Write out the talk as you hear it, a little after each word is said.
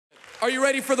Are you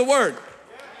ready for the word?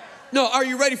 No, are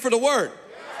you ready for the word?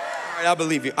 All right, I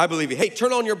believe you. I believe you. Hey,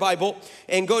 turn on your Bible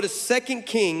and go to 2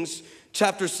 Kings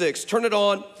chapter 6. Turn it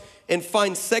on and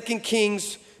find 2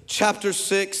 Kings chapter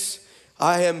 6.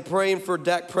 I am praying for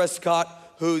Dak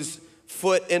Prescott, whose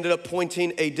foot ended up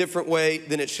pointing a different way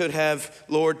than it should have.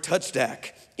 Lord, touch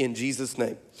Dak in Jesus'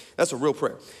 name. That's a real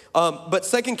prayer. But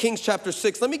 2 Kings chapter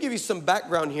 6, let me give you some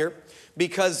background here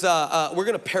because we're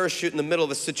going to parachute in the middle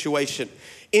of a situation.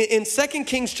 In 2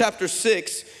 Kings chapter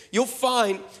 6, you'll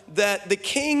find that the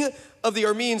king of the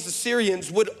Arameans, the Syrians,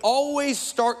 would always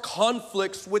start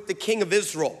conflicts with the king of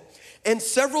Israel. And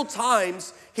several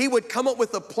times he would come up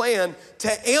with a plan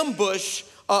to ambush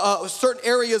certain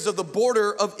areas of the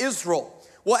border of Israel.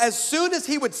 Well, as soon as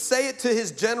he would say it to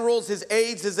his generals, his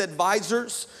aides, his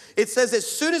advisors, it says as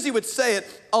soon as he would say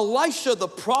it, Elisha the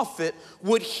prophet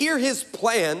would hear his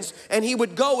plans and he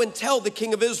would go and tell the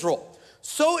king of Israel.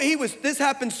 So this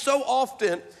happened so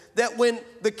often that when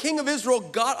the king of Israel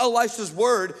got Elisha's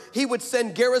word, he would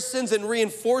send garrisons and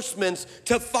reinforcements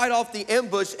to fight off the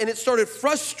ambush, and it started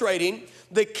frustrating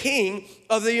the king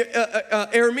of the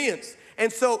Arameans.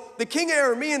 And so the king of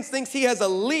Arameans thinks he has a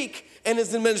leak in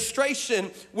his administration,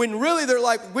 when really they're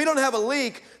like, we don't have a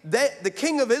leak. The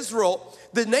king of Israel,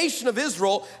 the nation of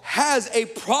Israel, has a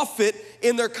prophet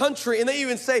in their country. And they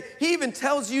even say, he even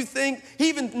tells you things, he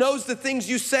even knows the things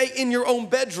you say in your own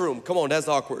bedroom. Come on, that's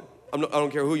awkward. I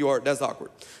don't care who you are, that's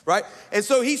awkward, right? And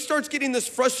so he starts getting this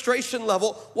frustration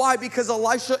level. Why? Because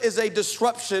Elisha is a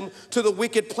disruption to the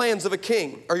wicked plans of a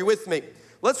king. Are you with me?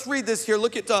 Let's read this here.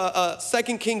 Look at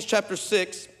 2 Kings chapter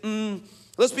 6.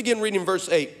 Let's begin reading verse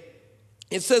 8.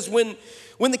 It says, when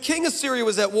the king of Syria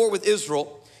was at war with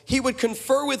Israel, he would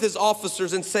confer with his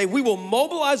officers and say, we will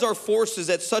mobilize our forces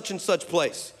at such and such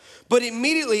place. But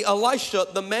immediately Elisha,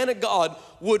 the man of God,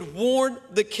 would warn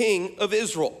the king of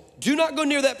Israel, do not go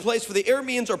near that place, for the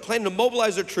Arameans are planning to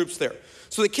mobilize their troops there.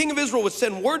 So the king of Israel would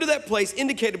send word to that place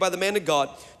indicated by the man of God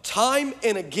time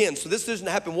and again. So this doesn't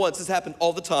happen once, this happened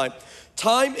all the time.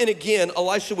 Time and again,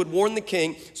 Elisha would warn the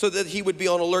king so that he would be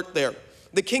on alert there.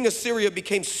 The king of Syria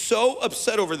became so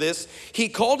upset over this, he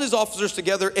called his officers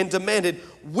together and demanded,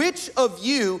 which of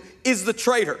you is the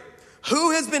traitor?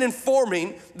 Who has been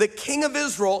informing the king of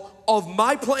Israel of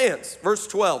my plans? Verse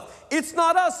 12, it's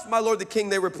not us, my lord the king,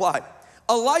 they replied.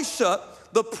 Elisha,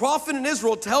 the prophet in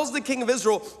Israel, tells the king of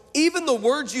Israel, even the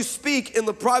words you speak in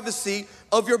the privacy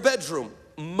of your bedroom.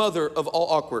 Mother of all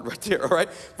awkward right there, all right?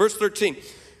 Verse 13,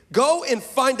 go and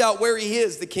find out where he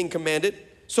is, the king commanded,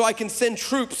 so I can send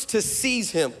troops to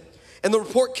seize him. And the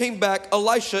report came back,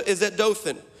 Elisha is at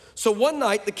Dothan. So one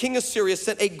night, the king of Syria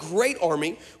sent a great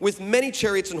army with many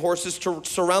chariots and horses to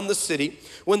surround the city.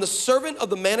 When the servant of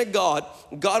the man of God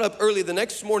got up early the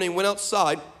next morning and went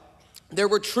outside, there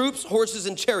were troops, horses,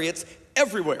 and chariots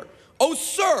everywhere. Oh,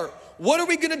 sir, what are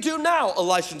we gonna do now?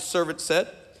 Elisha's servant said.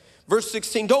 Verse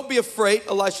 16, don't be afraid,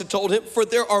 Elisha told him, for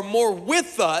there are more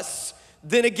with us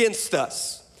than against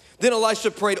us. Then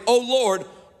Elisha prayed, oh Lord,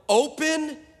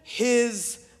 open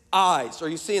his eyes. Are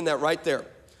you seeing that right there?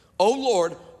 Oh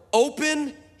Lord,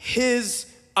 open his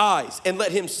eyes and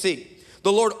let him see.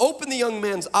 The Lord opened the young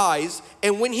man's eyes,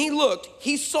 and when he looked,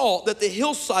 he saw that the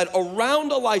hillside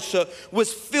around Elisha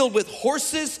was filled with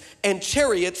horses and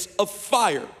chariots of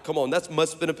fire. Come on, that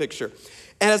must have been a picture.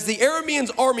 As the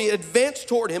Arameans' army advanced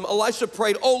toward him, Elisha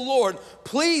prayed, oh Lord,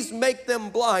 please make them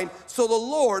blind. So the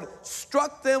Lord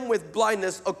struck them with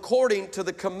blindness according to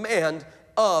the command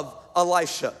of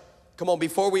Elisha. Come on,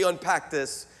 before we unpack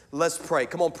this, let's pray.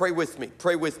 Come on, pray with me.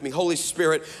 Pray with me. Holy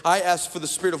Spirit, I ask for the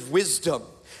spirit of wisdom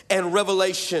and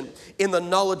revelation in the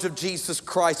knowledge of Jesus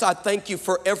Christ. I thank you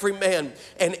for every man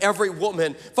and every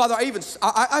woman. Father,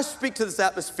 I speak to this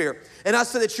atmosphere, and I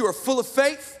say that you are full of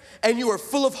faith, and you are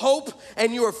full of hope,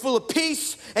 and you are full of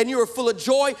peace, and you are full of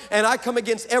joy. And I come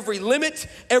against every limit,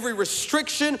 every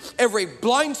restriction, every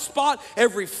blind spot,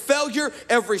 every failure,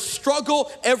 every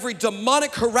struggle, every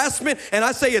demonic harassment. And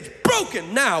I say it's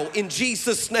broken now in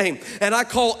Jesus' name. And I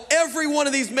call every one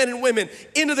of these men and women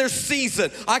into their season.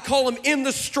 I call them in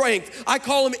the strength. I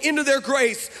call them into their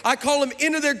grace. I call them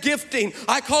into their gifting.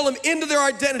 I call them into their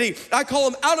identity. I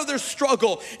call them out of their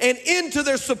struggle and into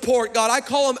their support, God. I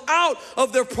call them out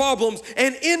of their problems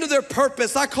and into their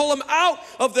purpose. I call them out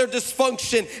of their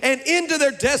dysfunction and into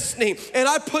their destiny. And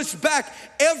I push back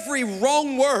every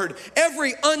wrong word,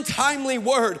 every untimely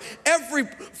word, every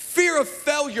fear of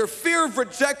failure, fear of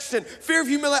rejection, fear of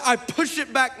humility. I push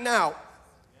it back now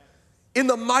in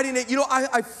the mighty name. You know,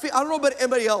 I don't know about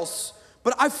anybody else,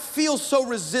 but I feel so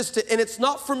resistant, and it's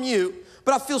not from you,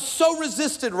 but I feel so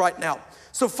resisted right now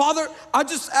So Father, I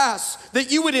just ask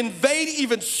that you would invade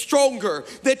even stronger,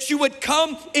 that you would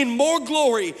come in more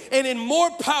glory and in more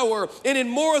power and in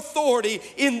more authority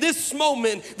in this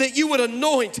moment, that you would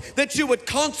anoint, that you would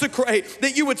consecrate,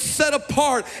 that you would set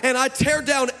apart. And I tear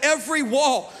down every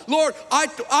wall. Lord,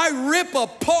 I rip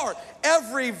apart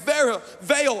every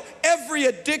veil, every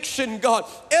addiction, God,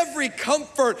 every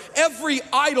comfort, every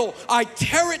idol. I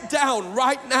tear it down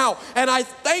right now. And I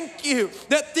thank you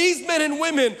that these men and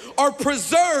women are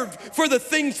preserved for the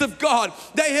things of God.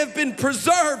 They have been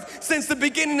preserved since the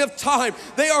beginning of time.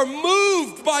 They are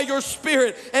moved by your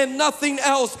Spirit and nothing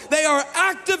else. They are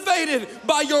activated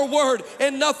by your word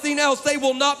and nothing else. They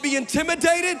will not be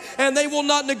intimidated, and they will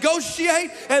not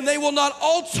negotiate, and they will not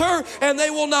alter, and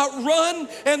they will not run,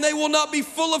 and they will not be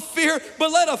full of fear,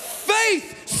 but let a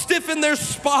faith stiffen their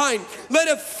spine. Let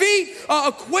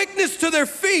a quickness to their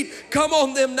feet come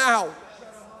on them now.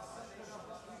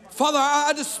 Father,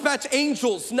 I dispatch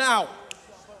angels now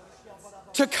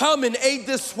to come and aid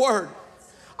this word.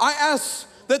 I ask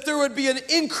that there would be an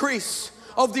increase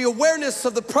of the awareness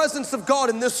of the presence of God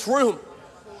in this room.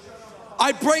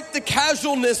 I break the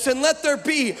casualness and let there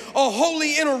be a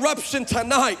holy interruption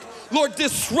tonight. Lord,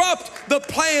 disrupt the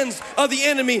plans of the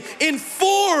enemy.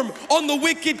 Inform on the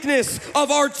wickedness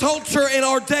of our culture and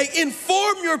our day.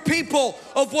 Inform your people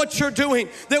of what you're doing,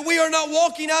 that we are not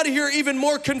walking out of here even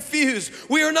more confused.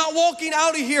 We are not walking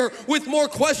out of here with more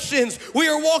questions. We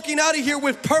are walking out of here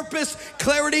with purpose,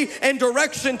 clarity, and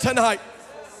direction tonight.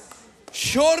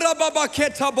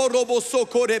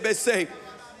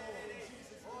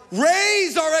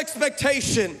 Raise our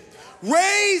expectation.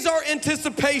 Raise our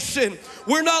anticipation.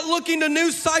 We're not looking to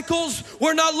news cycles.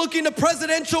 We're not looking to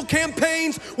presidential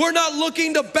campaigns. We're not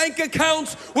looking to bank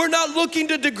accounts. We're not looking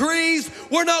to degrees.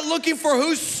 We're not looking for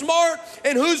who's smart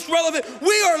and who's relevant.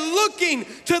 We are looking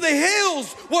to the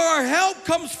hills where our help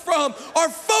comes from. Our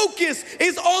focus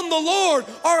is on the Lord.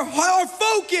 Our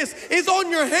focus is on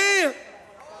your hand.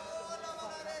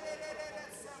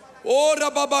 Move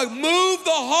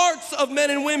the hearts of men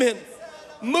and women.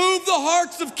 Move the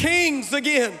hearts of kings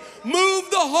again. Move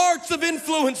the hearts of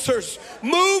influencers.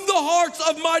 Move the hearts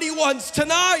of mighty ones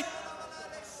tonight.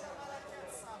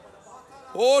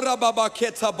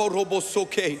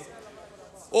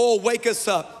 Oh, wake us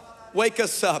up. Wake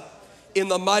us up in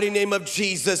the mighty name of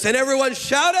Jesus. And everyone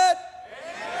shout it.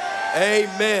 Amen.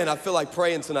 Amen. I feel like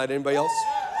praying tonight. Anybody else?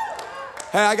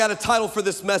 Hey, I got a title for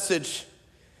this message.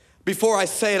 Before I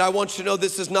say it, I want you to know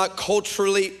this is not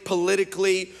culturally,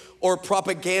 politically, or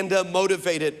propaganda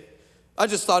motivated. I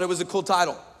just thought it was a cool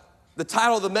title. The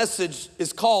title of the message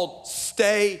is called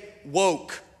Stay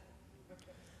Woke.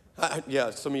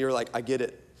 Yeah, some of you are like, I get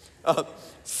it.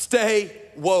 Stay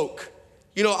woke.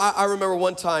 You know, I remember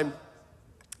one time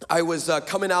I was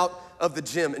coming out of the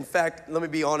gym. In fact, let me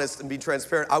be honest and be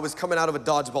transparent. I was coming out of a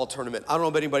dodgeball tournament. I don't know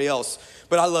about anybody else,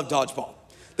 but I love dodgeball.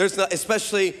 There's not,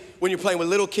 especially when you're playing with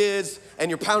little kids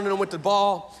and you're pounding them with the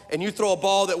ball and you throw a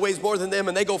ball that weighs more than them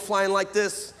and they go flying like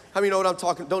this. How many know what I'm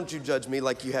talking? Don't you judge me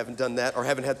like you haven't done that or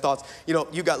haven't had thoughts. You know,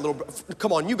 you got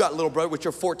come on, you got little brother with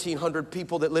your 1,400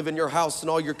 people that live in your house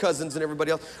and all your cousins and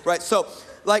everybody else, right? So,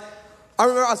 like, I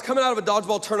remember I was coming out of a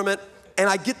dodgeball tournament and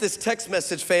I get this text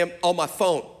message, fam, on my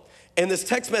phone. And this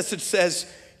text message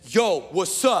says, yo,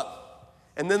 what's up?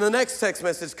 And then the next text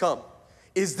message come,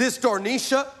 is this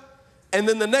Darnisha? And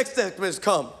then the next text message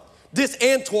come, this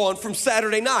Antoine from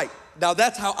Saturday night. Now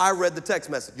that's how I read the text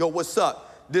message. Yo, what's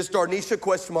up? This Darnisha,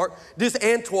 question mark. This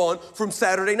Antoine from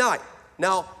Saturday night.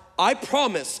 Now, I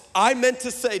promise, I meant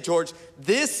to say, George,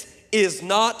 this is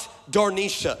not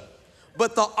Darnisha.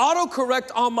 But the autocorrect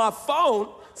on my phone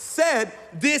said,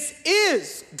 this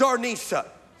is Darnisha.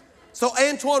 So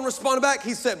Antoine responded back.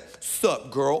 He said, sup,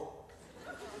 girl?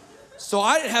 So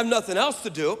I didn't have nothing else to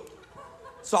do.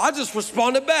 So I just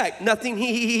responded back. Nothing,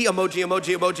 he, emoji,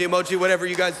 emoji, emoji, emoji,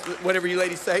 whatever you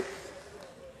ladies say.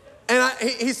 And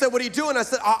he said, what are you doing? I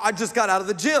said, I just got out of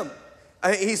the gym.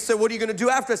 He said, what are you gonna do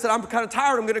after? I said, I'm kind of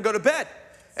tired, I'm gonna go to bed.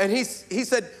 And he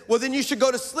said, well, then you should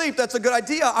go to sleep. That's a good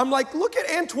idea. I'm like, look at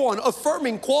Antoine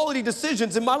affirming quality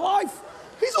decisions in my life.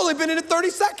 He's only been in it 30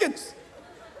 seconds.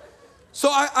 So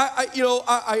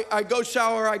I go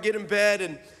shower, I get in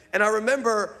bed, and I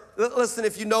remember, listen,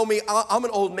 if you know me, I'm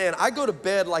an old man. I go to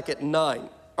bed like at 9,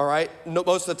 all right,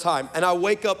 most of the time. And I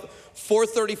wake up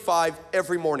 4:35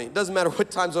 every morning. It doesn't matter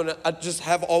what time zone, I just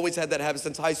have always had that habit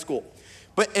since high school.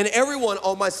 And everyone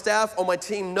on my staff, on my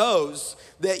team knows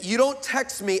that you don't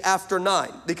text me after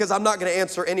 9 because I'm not gonna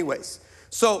answer anyways.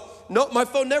 So no, my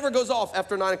phone never goes off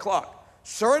after 9 o'clock.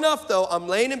 Sure enough though, I'm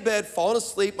laying in bed, falling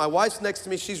asleep. My wife's next to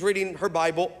me, she's reading her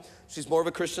Bible. She's more of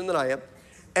a Christian than I am.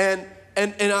 And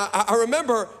I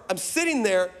remember I'm sitting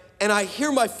there and I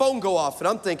hear my phone go off and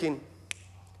I'm thinking,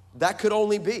 that could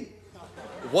only be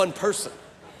one person.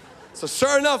 So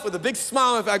sure enough, with a big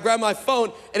smile, I grab my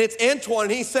phone and it's Antoine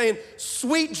and he's saying,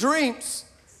 sweet dreams.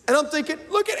 And I'm thinking,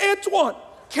 look at Antoine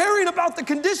caring about the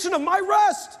condition of my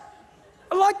rest.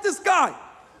 I like this guy.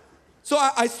 So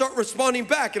I start responding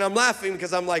back and I'm laughing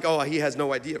because I'm like, oh, he has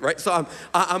no idea, right? So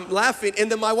I'm laughing and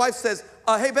then my wife says,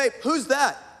 hey babe, who's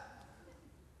that?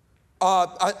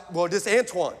 Well, this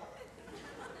Antoine.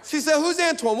 She said, who's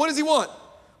Antoine? What does he want?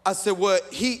 I said, well,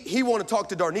 he want to talk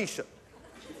to Darnisha.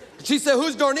 She said,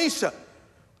 who's Darnisha?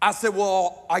 I said,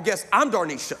 well, I guess I'm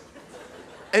Darnisha.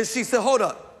 And she said, hold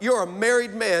up. You're a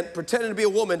married man pretending to be a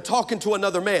woman talking to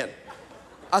another man.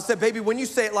 I said, baby, when you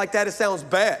say it like that, it sounds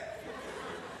bad.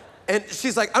 And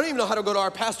she's like, I don't even know how to go to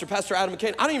our pastor, Pastor Adam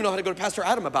McCain. I don't even know how to go to Pastor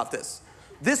Adam about this.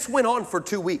 This went on for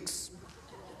 2 weeks.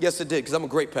 Yes, it did, because I'm a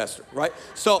great pastor, right?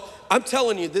 So I'm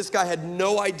telling you, this guy had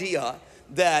no idea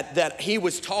that he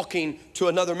was talking to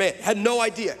another man. Had no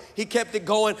idea. He kept it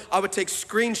going. I would take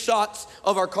screenshots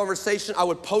of our conversation. I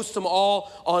would post them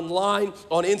all online,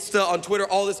 on Insta, on Twitter,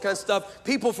 all this kind of stuff.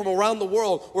 People from around the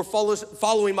world were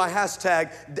following my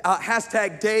hashtag,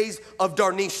 hashtag Days of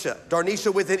Darnisha.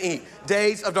 Darnisha with an E.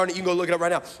 Days of Darnisha. You can go look it up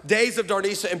right now. Days of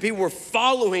Darnisha. And people were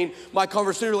following my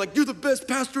conversation. Like, you're the best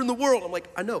pastor in the world. I'm like,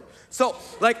 I know. So,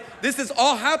 like, this is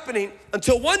all happening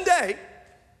until one day,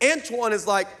 Antoine is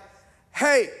like,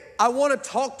 hey, I want to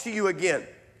talk to you again.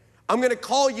 I'm going to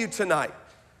call you tonight.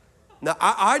 Now,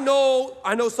 I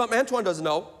know something Antoine doesn't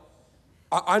know.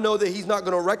 I know that he's not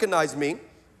going to recognize me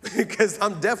because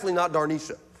I'm definitely not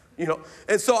Darnisha, you know.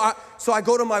 And so I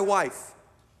go to my wife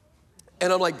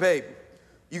and I'm like, babe,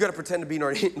 you got to pretend to be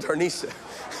Darnisha.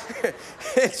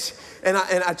 And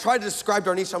I try to describe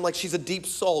Darnisha. I'm like, she's a deep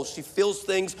soul. She feels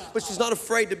things, but she's not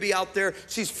afraid to be out there.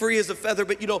 She's free as a feather,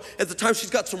 but you know, at the time she's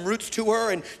got some roots to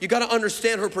her, and you got to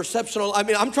understand her perception. I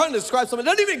mean, I'm trying to describe something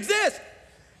that doesn't even exist.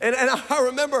 And I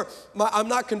remember, I'm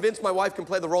not convinced my wife can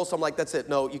play the role, so I'm like, that's it.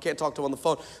 No, you can't talk to him on the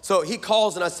phone. So he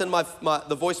calls, and I send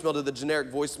the voicemail to the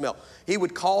generic voicemail. He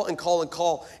would call and call and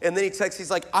call, and then he texts,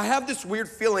 he's like, I have this weird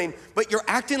feeling, but you're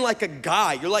acting like a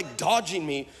guy. You're like dodging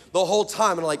me the whole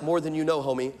time. And I'm like, more than you know,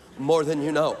 homie, more than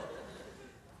you know.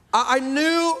 I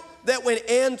knew that when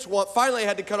Antoine, finally I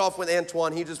had to cut off with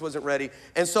Antoine, he just wasn't ready.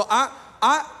 And so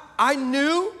I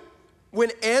knew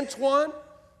when Antoine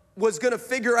was gonna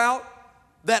figure out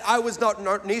that I was not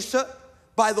Darnisha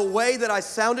by the way that I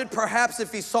sounded, perhaps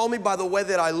if he saw me by the way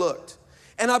that I looked.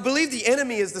 And I believe the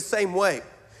enemy is the same way.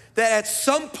 That at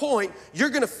some point, you're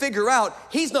gonna figure out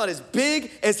he's not as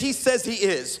big as he says he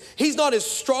is. He's not as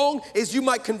strong as you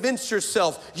might convince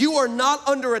yourself. You are not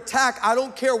under attack. I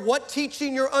don't care what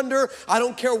teaching you're under. I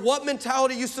don't care what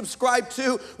mentality you subscribe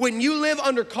to. When you live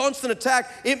under constant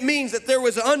attack, it means that there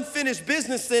was an unfinished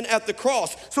business then at the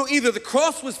cross. So either the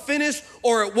cross was finished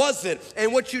or it wasn't.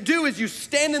 And what you do is you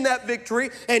stand in that victory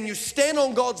and you stand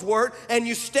on God's word and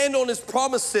you stand on his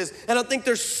promises. And I think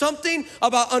there's something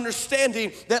about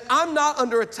understanding that I'm not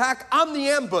under attack, I'm the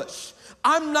ambush.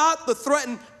 I'm not the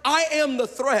threatened, I am the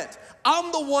threat.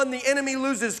 I'm the one the enemy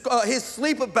loses his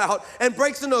sleep about and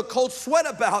breaks into a cold sweat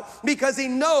about because he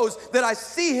knows that I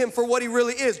see him for what he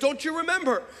really is. Don't you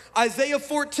remember Isaiah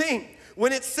 14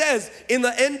 when it says in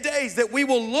the end days that we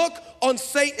will look on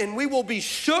Satan, we will be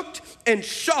shook and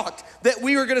shocked that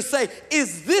we are gonna say,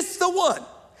 is this the one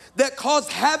that caused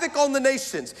havoc on the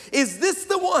nations? Is this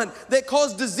the one that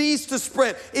caused disease to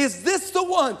spread? Is this the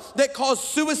one that caused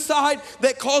suicide,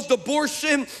 that caused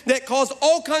abortion, that caused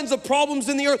all kinds of problems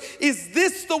in the earth? Is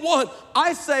this the one?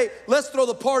 I say, let's throw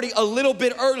the party a little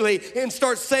bit early and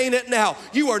start saying it now.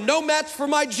 You are no match for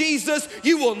my Jesus.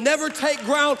 You will never take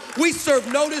ground. We serve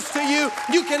notice to you.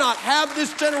 You cannot have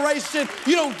this generation.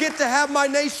 You don't get to have my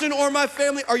nation or my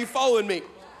family. Are you following me?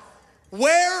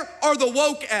 Where are the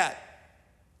woke at?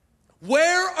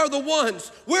 Where are the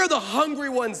ones? Where are the hungry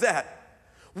ones at?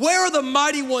 Where are the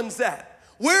mighty ones at?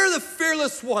 Where are the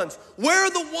fearless ones? Where are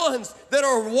the ones that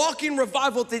are walking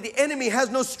revival that the enemy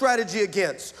has no strategy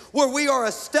against? Where we are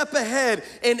a step ahead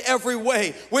in every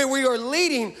way. Where we are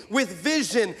leading with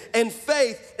vision and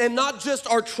faith and not just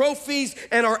our trophies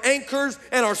and our anchors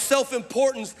and our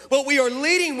self-importance, but we are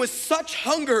leading with such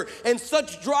hunger and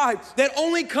such drive that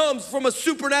only comes from a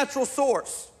supernatural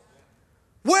source.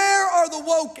 Where are the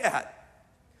woke at?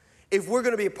 If we're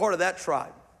gonna be a part of that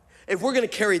tribe, if we're gonna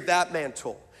carry that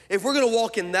mantle, if we're gonna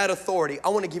walk in that authority, I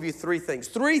wanna give you three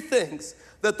things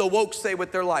that the woke say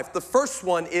with their life. The first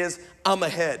one is, I'm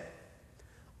ahead.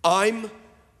 I'm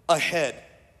ahead.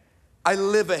 I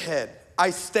live ahead.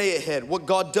 I stay ahead. What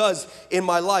God does in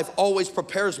my life always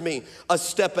prepares me a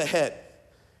step ahead.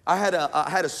 I had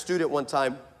a student one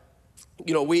time,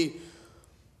 you know, we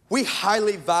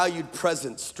highly valued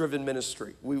presence-driven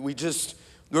ministry.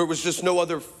 There was just no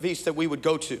other feast that we would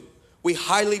go to. We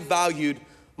highly valued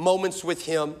moments with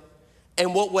him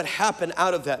and what would happen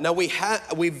out of that. Now, we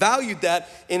valued that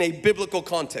in a biblical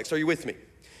context. Are you with me?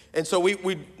 And so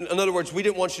in other words, we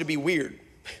didn't want you to be weird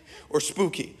or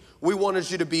spooky. We wanted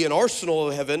you to be an arsenal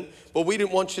of heaven, but we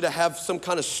didn't want you to have some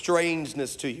kind of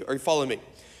strangeness to you. Are you following me?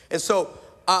 And so,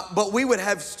 but we would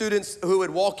have students who would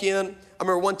walk in. I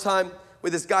remember one time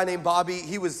with this guy named Bobby.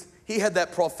 He had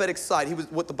that prophetic sight. He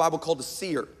was what the Bible called a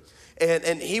seer.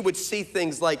 And he would see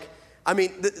things like, I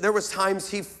mean, there was times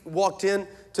he walked in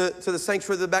to the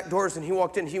sanctuary, the back doors, and he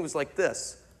walked in, he was like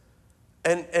this.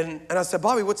 And I said,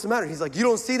 Bobby, what's the matter? He's like, you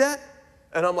don't see that?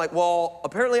 And I'm like, well,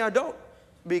 apparently I don't,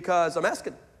 because I'm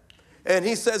asking. And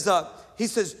he says,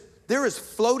 there is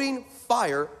floating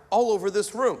fire all over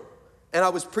this room. And I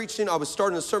was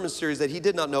starting a sermon series that he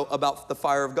did not know about the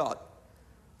fire of God.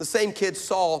 The same kid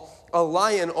saw a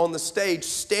lion on the stage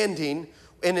standing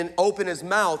and then open his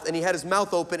mouth, and he had his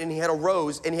mouth open and he had a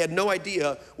rose, and he had no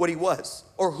idea what he was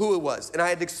or who it was. And I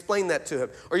had to explain that to him.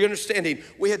 Are you understanding?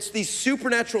 We had these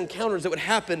supernatural encounters that would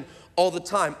happen all the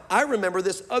time. I remember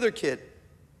this other kid.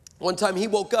 One time he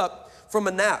woke up from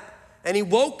a nap, and he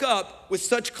woke up with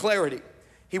such clarity.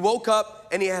 He woke up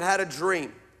and he had a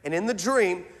dream. And in the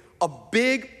dream, a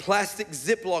big plastic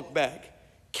Ziploc bag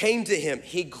came to him.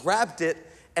 He grabbed it,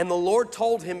 and the Lord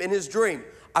told him in his dream,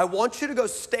 I want you to go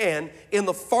stand in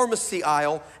the pharmacy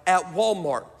aisle at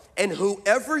Walmart, and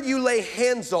whoever you lay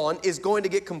hands on is going to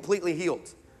get completely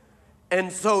healed.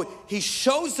 And so he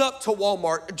shows up to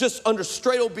Walmart just under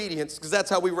straight obedience, because that's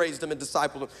how we raised him and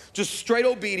discipled him. Just straight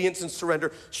obedience and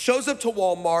surrender. Shows up to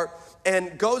Walmart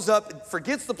and goes up,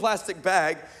 forgets the plastic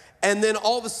bag, and then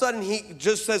all of a sudden he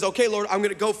just says, okay, Lord, I'm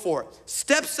gonna go for it.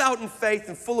 Steps out in faith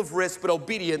and full of risk, but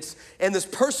obedience. And this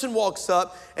person walks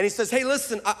up and he says, hey,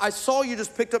 listen, I saw you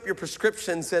just picked up your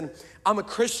prescriptions, and I'm a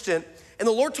Christian. And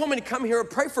the Lord told me to come here and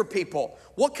pray for people.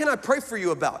 What can I pray for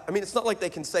you about? I mean, it's not like they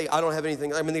can say, I don't have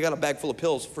anything. I mean, they got a bag full of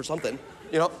pills for something,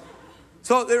 you know?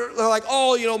 So they're like,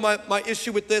 oh, you know, my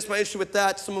issue with this, my issue with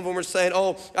that. Some of them were saying,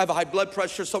 oh, I have a high blood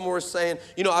pressure. Some were saying,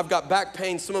 you know, I've got back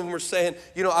pain. Some of them were saying,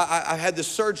 you know, I had this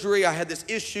surgery. I had this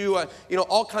issue, you know,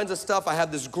 all kinds of stuff. I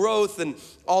had this growth and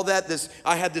all that.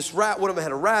 I had this rat. One of them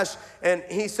had a rash. And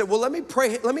he said, well, let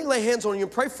me lay hands on you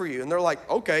and pray for you. And they're like,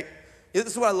 okay. This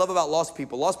is what I love about lost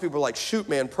people. Lost people are like, shoot,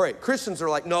 man, pray. Christians are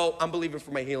like, no, I'm believing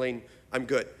for my healing. I'm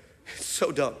good. It's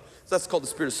so dumb. So that's called the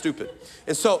spirit of stupid.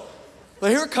 And so,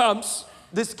 but here comes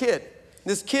this kid.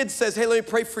 This kid says, hey, let me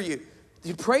pray for you.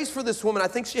 He prays for this woman. I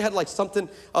think she had like something,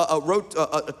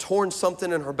 a torn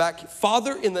something in her back.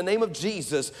 Father, in the name of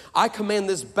Jesus, I command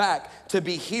this back to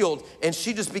be healed. And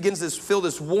she just begins to feel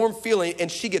this warm feeling, and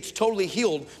she gets totally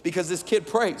healed because this kid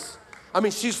prays. I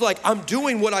mean, she's like, I'm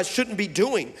doing what I shouldn't be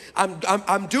doing.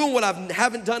 I'm doing what I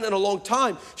haven't done in a long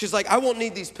time. She's like, I won't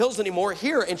need these pills anymore.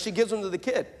 Here, and she gives them to the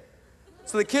kid.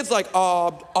 So the kid's like,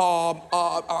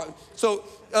 So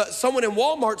someone in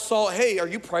Walmart saw, hey, are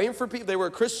you praying for people? They were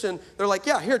a Christian. They're like,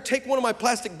 yeah, here, take one of my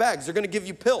plastic bags. They're gonna give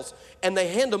you pills. And they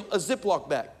hand him a Ziploc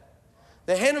bag.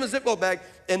 They hand him a Ziploc bag,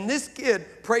 and this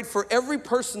kid prayed for every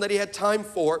person that he had time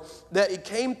for, that he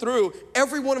came through.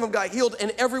 Every one of them got healed,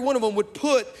 and every one of them would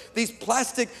put these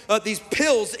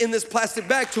pills in this plastic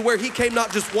bag, to where he came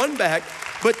not just one bag,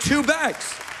 but 2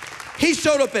 bags. He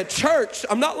showed up at church.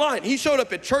 I'm not lying. He showed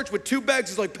up at church with 2 bags.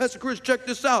 He's like, Pastor Chris, check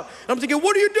this out. And I'm thinking,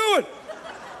 what are you doing?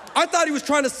 I thought he was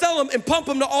trying to sell them and pump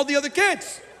them to all the other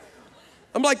kids.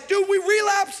 I'm like, dude, we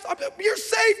relapsed. You're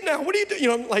saved now. What are you doing? You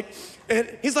know, I'm like,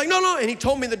 and he's like, no. And he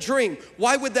told me the dream.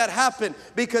 Why would that happen?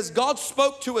 Because God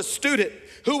spoke to a student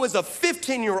who was a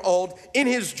 15-year-old in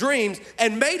his dreams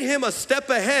and made him a step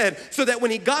ahead, so that when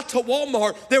he got to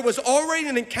Walmart, there was already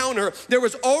an encounter, there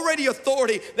was already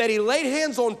authority, that he laid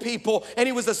hands on people, and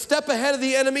he was a step ahead of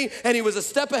the enemy, and he was a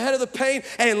step ahead of the pain.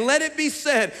 And let it be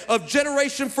said of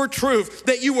Generation for Truth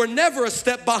that you were never a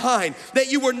step behind,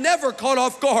 that you were never caught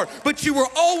off guard, but you were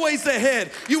always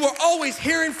ahead. You were always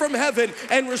hearing from heaven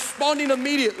and responding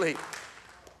immediately.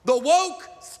 The woke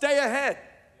stay ahead.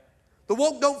 The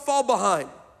woke don't fall behind,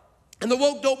 and the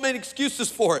woke don't make excuses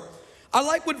for it. I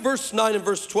like what verse 9 and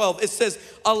verse 12, it says,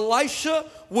 Elisha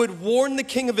would warn the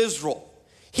king of Israel.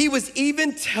 He was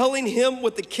even telling him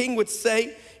what the king would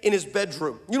say in his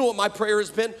bedroom. You know what my prayer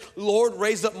has been? Lord,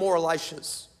 raise up more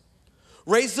Elishas.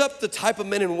 Raise up the type of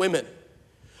men and women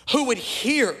who would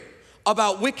hear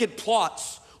about wicked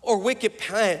plots or wicked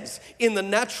plans in the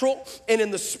natural and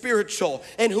in the spiritual,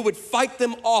 and who would fight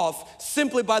them off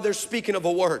simply by their speaking of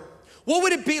a word. What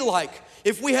would it be like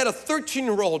if we had a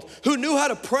 13-year-old who knew how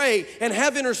to pray and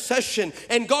have intercession,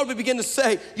 and God would begin to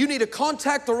say, you need to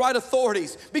contact the right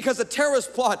authorities because a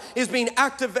terrorist plot is being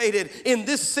activated in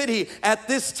this city at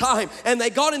this time. And they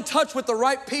got in touch with the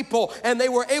right people and they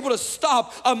were able to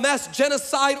stop a mass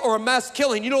genocide or a mass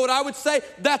killing. You know what I would say?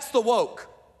 That's the woke.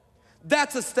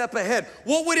 That's a step ahead.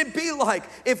 What would it be like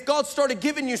if God started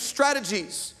giving you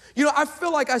strategies? You know, I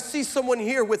feel like I see someone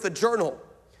here with a journal.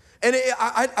 And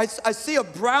I see a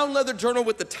brown leather journal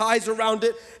with the ties around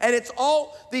it, and it's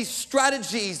all these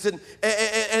strategies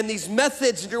and these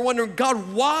methods, and you're wondering,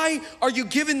 God, why are you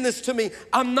giving this to me?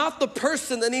 I'm not the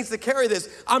person that needs to carry this.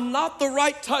 I'm not the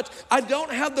right touch. I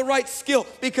don't have the right skill,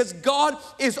 because God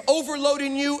is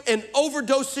overloading you and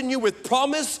overdosing you with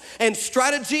promise and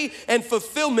strategy and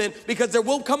fulfillment, because there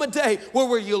will come a day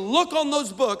where you look on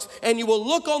those books and you will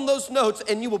look on those notes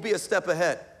and you will be a step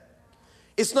ahead.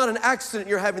 It's not an accident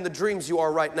you're having the dreams you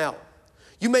are right now.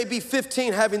 You may be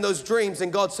 15 having those dreams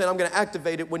and God said, I'm gonna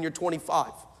activate it when you're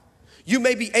 25. You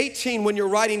may be 18 when you're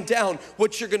writing down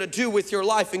what you're gonna do with your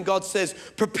life and God says,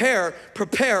 prepare,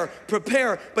 prepare,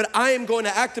 prepare, but I am going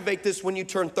to activate this when you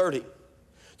turn 30.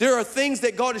 There are things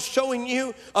that God is showing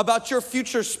you about your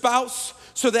future spouse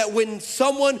so that when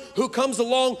someone who comes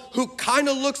along who kind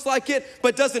of looks like it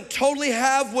but doesn't totally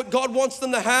have what God wants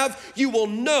them to have, you will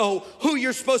know who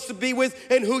you're supposed to be with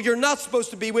and who you're not supposed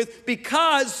to be with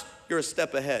because you're a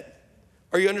step ahead.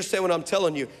 Are you understand what I'm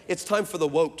telling you? It's time for the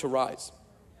woke to rise.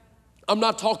 I'm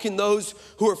not talking those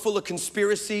who are full of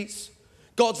conspiracies.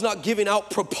 God's not giving out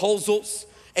proposals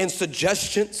and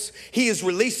suggestions. He is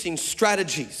releasing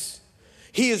strategies.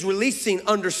 He is releasing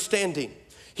understanding.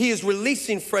 He is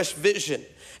releasing fresh vision.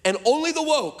 And only the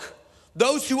woke,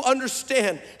 those who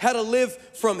understand how to live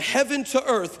from heaven to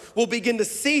earth, will begin to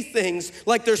see things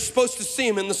like they're supposed to see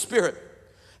them in the spirit.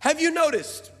 Have you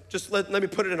noticed, just let me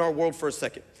put it in our world for a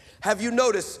second. Have you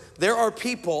noticed there are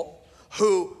people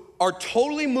who are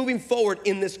totally moving forward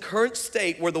in this current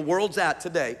state where the world's at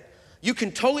today? You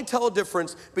can totally tell a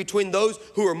difference between those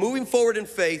who are moving forward in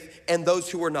faith and those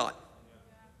who are not.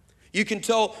 You can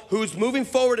tell who's moving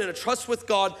forward in a trust with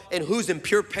God and who's in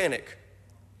pure panic.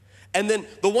 And then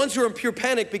the ones who are in pure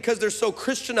panic, because they're so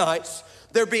Christianized,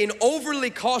 they're being overly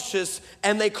cautious,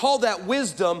 and they call that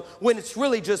wisdom when it's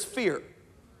really just fear.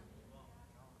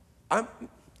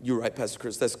 You're right, Pastor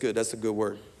Chris, that's good, that's a good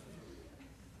word.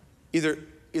 Either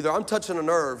I'm touching a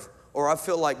nerve or I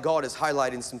feel like God is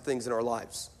highlighting some things in our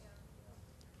lives.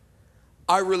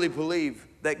 I really believe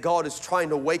that God is trying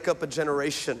to wake up a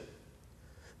generation,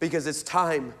 because it's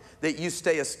time that you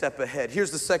stay a step ahead.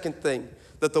 Here's the second thing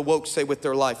that the woke say with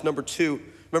their life. Number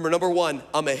one,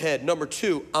 I'm ahead. Number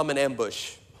two, I'm an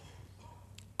ambush.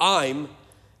 I'm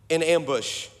an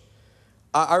ambush.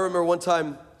 I remember one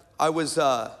time I was in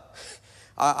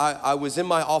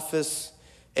my office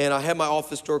and I had my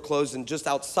office door closed, and just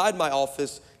outside my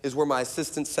office is where my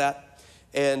assistant sat.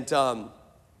 And I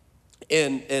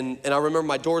remember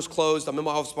my door's closed. I'm in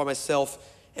my office by myself.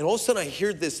 And all of a sudden I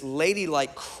hear this lady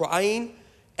like crying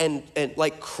and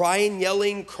like crying,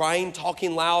 yelling, crying,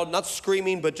 talking loud, not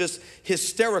screaming, but just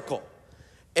hysterical.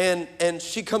 And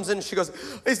she comes in and she goes,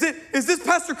 is this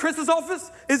Pastor Chris's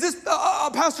office? Is this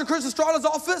Pastor Chris Estrada's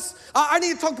office? I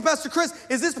need to talk to Pastor Chris.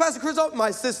 Is this Pastor Chris' office? My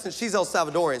assistant, she's El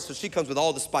Salvadorian, so she comes with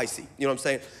all the spicy, you know what I'm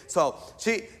saying? So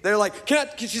they're like,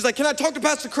 she's like, can I talk to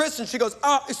Pastor Chris? And she goes,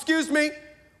 excuse me,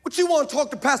 what you want to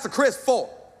talk to Pastor Chris for?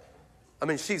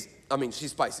 She's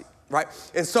spicy, right?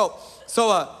 And so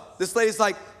this lady's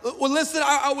like, well, listen,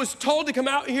 I was told to come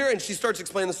out here, and she starts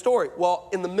explaining the story. Well,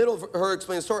 in the middle of her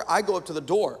explaining the story, I go up to the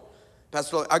door.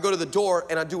 Pastor, I go to the door,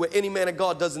 and I do what any man of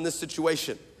God does in this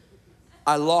situation.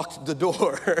 I locked the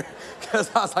door,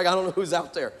 because I was like, I don't know who's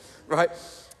out there, right?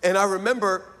 And I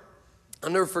remember,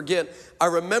 I'll never forget, I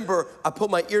put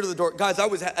my ear to the door. Guys,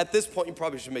 at this point, you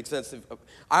probably should make sense.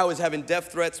 I was having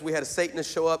death threats. We had a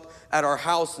Satanist show up at our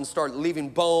house and start leaving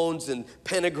bones and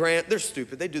pentagram. They're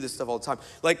stupid. They do this stuff all the time.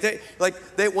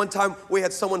 One time we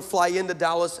had someone fly into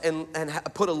Dallas and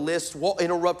put a list,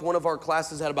 interrupt one of our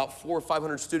classes, had about 400 or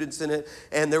 500 students in it.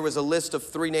 And there was a list of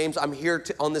 3 names. I'm here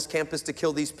on this campus to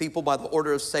kill these people by the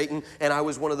order of Satan. And I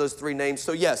was one of those 3 names.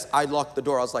 So yes, I locked the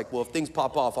door. I was like, well, if things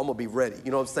pop off, I'm gonna be ready. You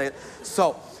know what I'm saying?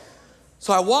 So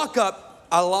I walk up,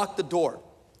 I lock the door,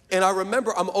 and I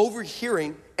remember I'm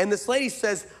overhearing, and this lady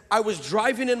says, I was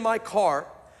driving in my car,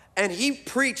 and he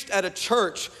preached at a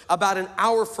church about an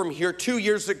hour from here 2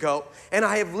 years ago, and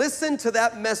I have listened to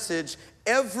that message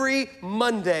every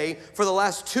Monday for the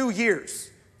last 2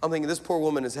 years. I'm thinking, this poor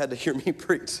woman has had to hear me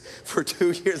preach for 2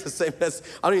 years, the same message.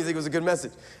 I don't even think it was a good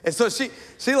message. And so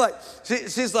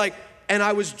she's like, and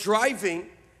I was driving,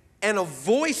 and a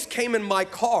voice came in my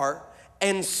car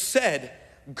and said,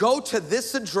 go to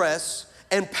this address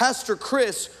and Pastor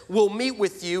Chris will meet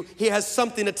with you. He has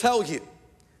something to tell you.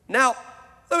 Now,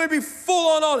 let me be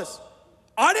full on honest.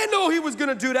 I didn't know he was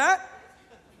gonna do that.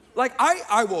 Like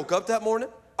I woke up that morning.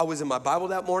 I was in my Bible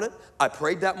that morning. I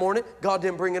prayed that morning. God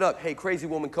didn't bring it up. Hey, crazy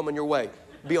woman coming your way.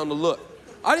 Be on the look.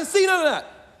 I didn't see none of that.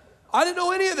 I didn't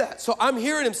know any of that. So I'm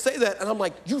hearing him say that and I'm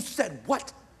like, you said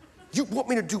what? You want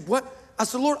me to do what? I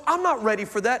said, Lord, I'm not ready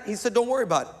for that. He said, don't worry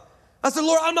about it. I said,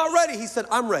 Lord, I'm not ready. He said,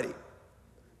 I'm ready.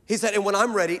 He said, and when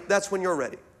I'm ready, that's when you're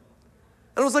ready.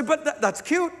 And I was like, but that's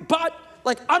cute, but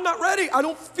like, I'm not ready. I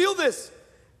don't feel this.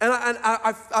 And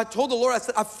I told the Lord, I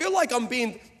said, I feel like I'm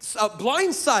being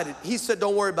blindsided. He said,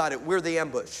 don't worry about it. We're the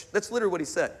ambush. That's literally what he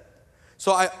said.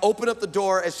 So I opened up the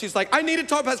door and she's like, I need to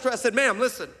talk to Pastor. I said, ma'am,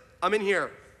 listen, I'm in here.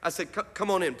 I said,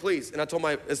 come on in, please. And I told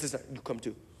my assistant, you come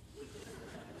too.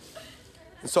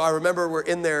 And so I remember we're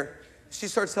in there. She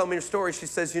starts telling me her story. She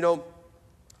says, you know,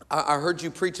 I heard you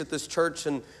preach at this church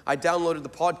and I downloaded the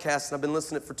podcast and I've been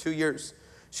listening to it for 2 years.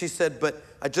 She said, but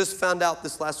I just found out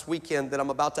this last weekend that I'm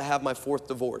about to have my 4th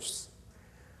divorce.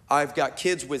 I've got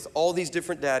kids with all these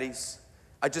different daddies.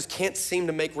 I just can't seem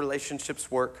to make relationships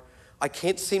work. I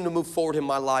can't seem to move forward in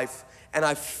my life. And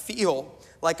I feel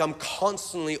like I'm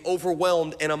constantly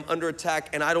overwhelmed and I'm under attack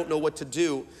and I don't know what to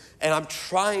do. And I'm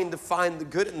trying to find the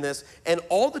good in this. And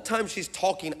all the time she's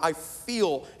talking, I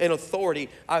feel an authority.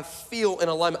 I feel an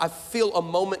alignment. I feel a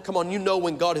moment. Come on, you know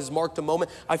when God has marked a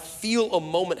moment. I feel a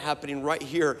moment happening right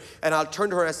here. And I turned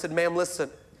to her and I said, ma'am,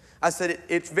 listen. I said,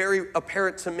 it's very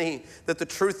apparent to me that the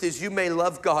truth is you may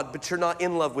love God, but you're not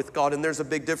in love with God, and there's a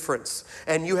big difference.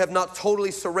 And you have not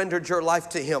totally surrendered your life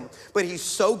to him. But he's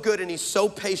so good and he's so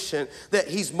patient that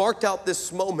he's marked out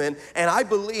this moment. And I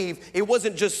believe it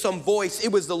wasn't just some voice.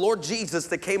 It was the Lord Jesus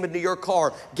that came into your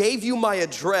car, gave you my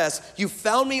address. You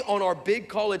found me on our big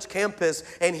college campus,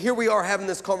 and here we are having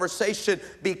this conversation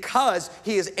because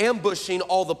he is ambushing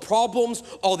all the problems,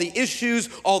 all the issues,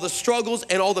 all the struggles,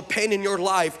 and all the pain in your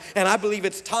life. And I believe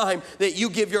it's time that you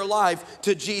give your life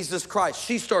to Jesus Christ.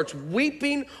 She starts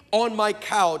weeping on my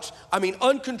couch, I mean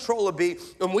uncontrollably,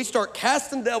 and we start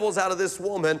casting devils out of this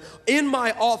woman in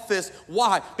my office.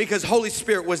 Why? Because Holy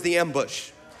Spirit was the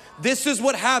ambush. This is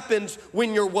what happens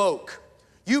when you're woke.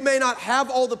 You may not have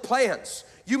all the plans.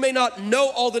 You may not know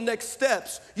all the next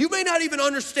steps. You may not even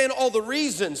understand all the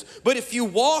reasons. But if you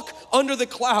walk under the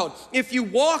cloud, if you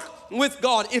walk with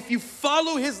God, if you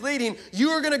follow his leading, you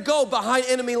are gonna go behind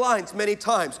enemy lines many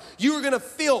times. You are gonna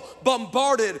feel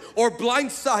bombarded or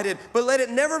blindsided, but let it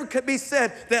never be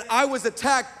said that I was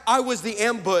attacked, I was the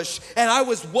ambush, and I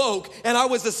was woke, and I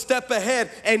was a step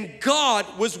ahead, and God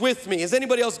was with me. Is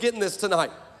anybody else getting this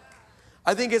tonight?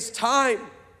 I think it's time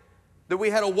that we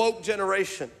had a woke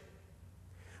generation.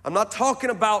 I'm not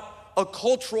talking about a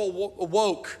cultural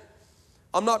woke.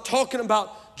 I'm not talking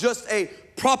about just a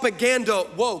propaganda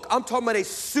woke. I'm talking about a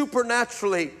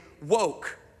supernaturally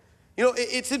woke. You know,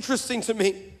 it's interesting to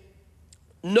me.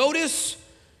 Notice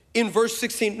in verse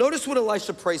 16, notice what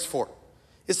Elisha prays for.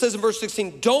 It says in verse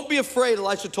 16, don't be afraid,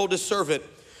 Elisha told his servant,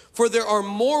 for there are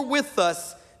more with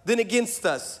us than against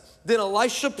us. Then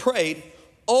Elisha prayed,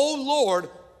 O Lord,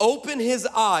 open his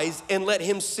eyes and let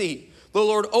him see. The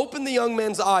Lord opened the young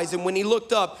man's eyes, and when he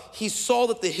looked up, he saw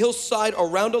that the hillside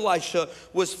around Elisha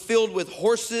was filled with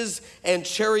horses and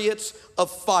chariots of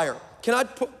fire.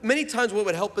 Many times what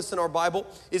would help us in our Bible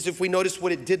is if we notice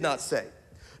what it did not say.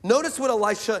 Notice what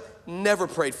Elisha never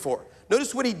prayed for.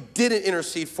 Notice what he didn't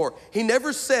intercede for. He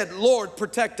never said, Lord,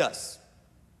 protect us.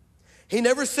 He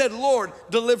never said, Lord,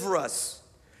 deliver us.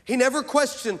 He never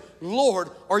questioned, Lord,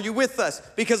 are you with us?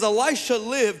 Because Elisha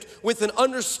lived with an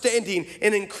understanding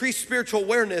and increased spiritual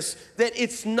awareness that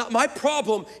it's not, my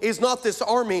problem is not this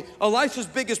army. Elisha's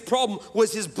biggest problem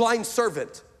was his blind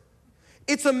servant.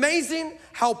 It's amazing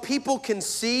how people can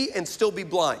see and still be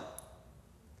blind.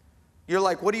 You're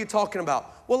like, what are you talking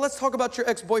about? Well, let's talk about your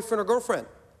ex-boyfriend or girlfriend.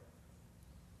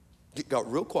 It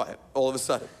got real quiet all of a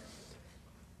sudden.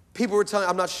 People were telling,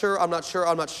 I'm not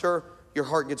sure. Your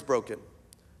heart gets broken.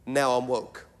 Now I'm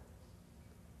woke.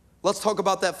 Let's talk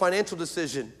about that financial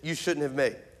decision you shouldn't have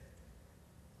made.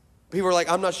 People are like,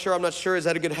 I'm not sure. Is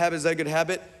that a good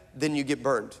habit? Then you get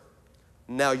burned.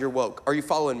 Now you're woke. Are you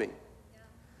following me? Yeah.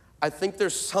 I think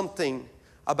there's something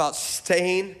about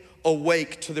staying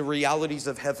awake to the realities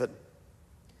of heaven.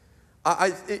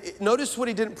 Notice what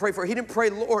he didn't pray for. He didn't pray,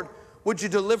 Lord, would you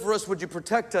deliver us? Would you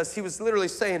protect us? He was literally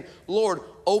saying, Lord,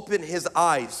 open his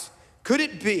eyes. Could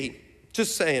it be,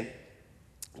 just saying,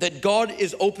 that God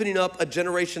is opening up a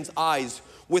generation's eyes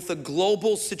with a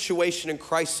global situation and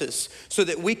crisis so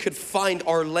that we could find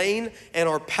our lane and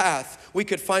our path. We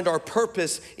could find our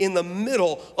purpose in the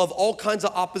middle of all kinds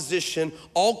of opposition,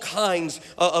 all kinds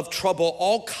of trouble,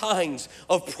 all kinds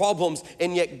of problems,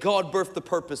 and yet God birthed the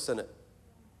purpose in it.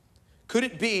 Could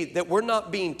it be that we're not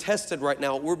being tested right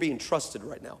now, we're being trusted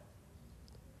right now?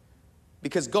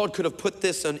 Because God could have put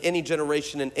this on any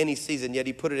generation in any season, yet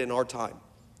he put it in our time,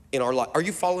 in our life. Are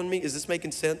you following me? Is this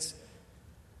making sense?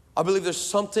 I believe there's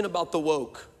something about the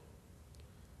woke.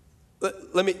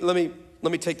 Let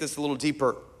me take this a little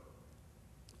deeper.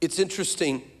 It's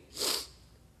interesting.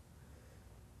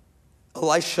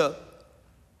 Elisha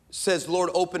says, Lord,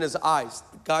 open his eyes.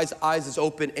 The guy's eyes is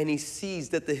open and he sees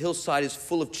that the hillside is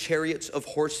full of chariots of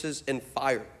horses and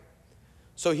fire.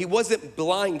 So he wasn't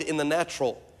blind in the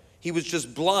natural. He was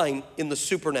just blind in the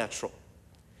supernatural.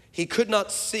 He could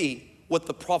not see what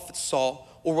the prophet saw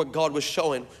or what God was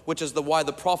showing, which is why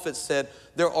the prophet said,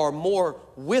 there are more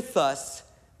with us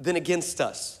than against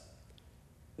us.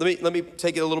 Let me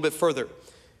take it a little bit further.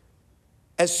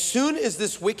 As soon as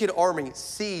this wicked army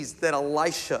sees that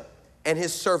Elisha and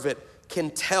his servant can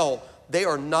tell they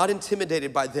are not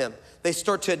intimidated by them, they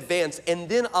start to advance. And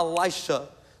then Elisha,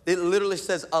 it literally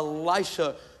says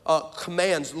Elisha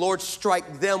commands, Lord,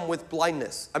 strike them with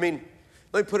blindness. I mean,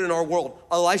 let me put it in our world.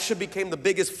 Elisha became the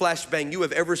biggest flashbang you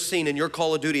have ever seen in your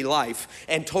Call of Duty life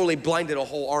and totally blinded a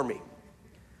whole army.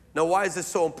 Now, why is this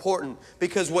so important?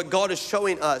 Because what God is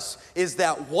showing us is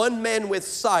that one man with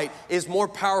sight is more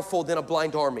powerful than a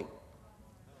blind army.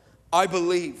 I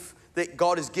believe that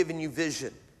God has given you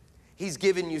vision. He's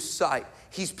given you sight.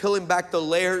 He's peeling back the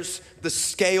layers, the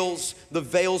scales, the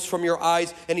veils from your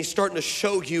eyes, and he's starting to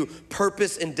show you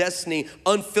purpose and destiny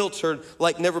unfiltered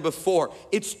like never before.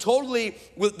 It's totally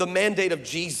with the mandate of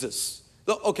Jesus.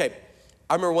 Okay,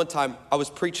 I remember one time I was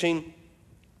preaching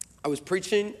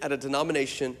at a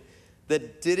denomination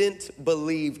that didn't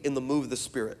believe in the move of the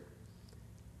Spirit.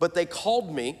 But they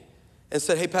called me and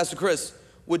said, hey, Pastor Chris,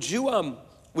 would you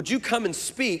come and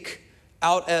speak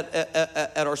out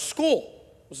at our school?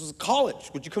 This was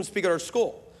college. Would you come speak at our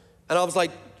school? And I was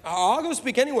like, I'll go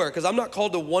speak anywhere because I'm not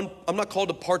called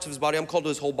to parts of his body. I'm called to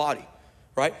his whole body,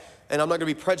 right? And I'm not going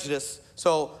to be prejudiced.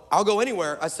 So I'll go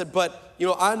anywhere. I said, but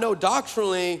I know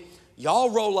doctrinally y'all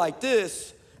roll like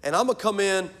this, and I'm going to come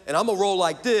in and I'm going to roll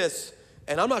like this,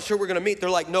 and I'm not sure we're going to meet. They're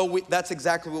like, no, that's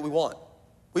exactly what we want.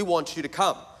 We want you to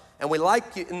come. And we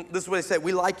like you. And this is what they said.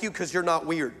 We like you because you're not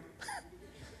weird.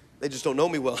 They just don't know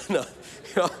me well enough.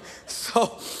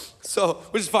 So,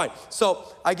 which is fine. So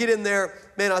I get in there,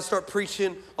 man, I start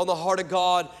preaching on the heart of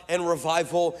God and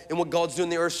revival and what God's doing in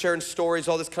the earth, sharing stories,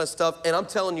 all this kind of stuff. And I'm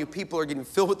telling you, people are getting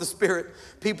filled with the Spirit.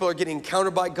 People are getting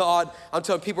encountered by God. I'm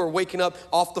telling you, people are waking up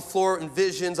off the floor in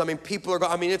visions.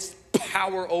 It's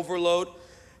power overload.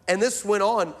 And this went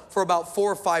on for about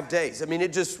 4 or 5 days.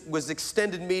 It just was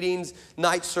extended meetings,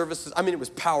 night services. It was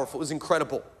powerful. It was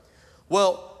incredible.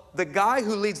 Well, the guy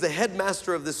who leads the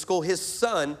headmaster of this school, his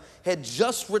son had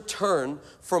just returned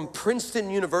from Princeton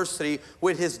University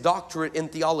with his doctorate in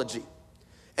theology.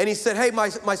 And he said, hey, my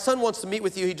son wants to meet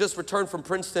with you. He just returned from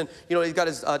Princeton. He's got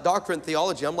his doctorate in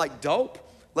theology. I'm like, dope,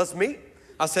 let's meet.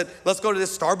 I said, let's go to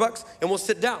this Starbucks and we'll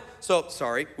sit down. So,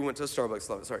 sorry, we went to a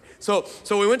Starbucks, sorry. So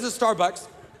we went to Starbucks.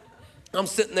 I'm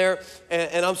sitting there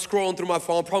and I'm scrolling through my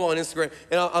phone, probably on Instagram,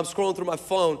 and I'm scrolling through my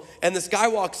phone, and this guy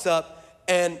walks up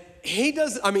and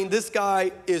this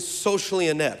guy is socially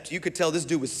inept. You could tell this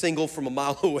dude was single from a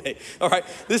mile away, all right?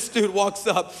 This dude walks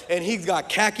up, and he's got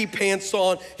khaki pants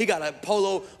on. He got a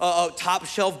polo top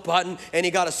shelf button, and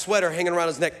he got a sweater hanging around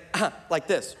his neck like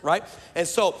this, right? And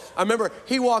so I remember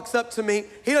he walks up to me.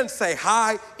 He doesn't say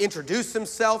hi, introduce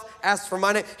himself, ask for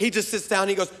my name. He just sits down, and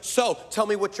he goes, so tell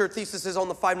me what your thesis is on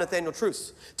the 5 Nathaniel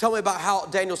truths. Tell me about how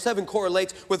Daniel 7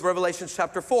 correlates with Revelation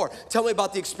chapter 4. Tell me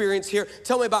about the experience here.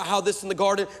 Tell me about how this in the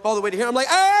garden, all the way to here. I'm like,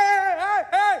 hey.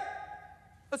 I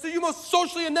said, you most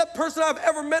socially inept person I've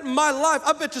ever met in my life.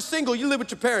 I bet you're single. You live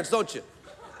with your parents, don't you?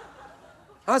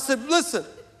 I said, listen.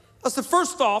 I said,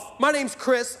 first off, my name's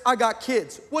Chris. I got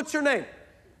kids. What's your name?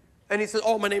 And he said,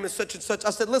 oh, my name is such and such. I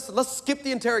said, listen, let's skip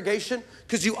the interrogation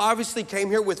because you obviously came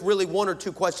here with really 1 or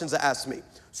 2 questions to ask me.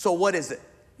 So what is it?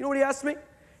 You know what he asked me?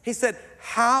 He said,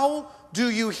 how do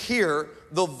you hear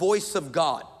the voice of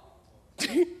God?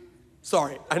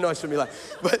 Sorry, I know I shouldn't be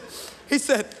laughing. But he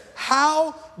said,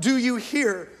 how do you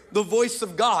hear the voice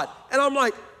of God? And I'm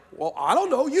like, well, I don't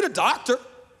know. You're the doctor.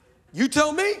 You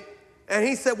tell me. And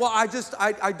he said, well, I'm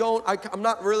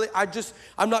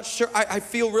not sure. I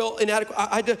feel real inadequate.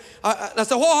 I said,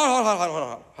 hold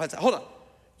on. I said, hold on.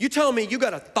 You telling me you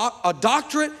got a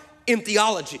doctorate in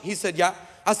theology? He said, yeah.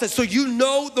 I said, so you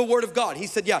know the word of God? He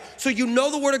said, yeah. So you know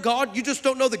the word of God, you just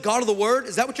don't know the God of the word?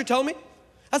 Is that what you're telling me?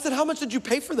 I said, how much did you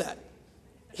pay for that?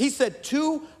 He said,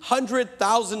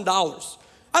 $200,000.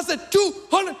 I said,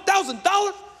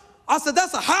 $200,000? I said,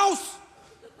 that's a house.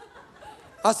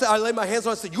 I said, I laid my hands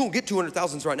on it. I said, you're gonna get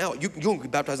 200,000 right now. You're gonna get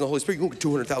baptized in the Holy Spirit. You're gonna get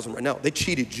 200,000 right now. They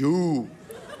cheated you.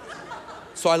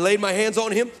 So I laid my hands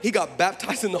on him. He got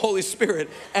baptized in the Holy Spirit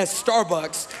at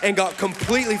Starbucks and got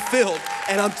completely filled.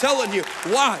 And I'm telling you,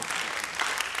 why?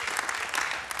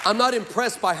 I'm not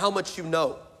impressed by how much you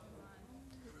know.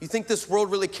 You think this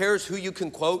world really cares who you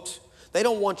can quote? They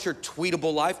don't want your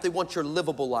tweetable life. They want your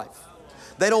livable life.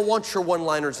 They don't want your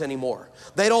one-liners anymore.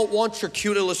 They don't want your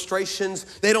cute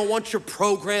illustrations. They don't want your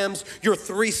programs, your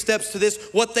 3 steps to this.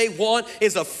 What they want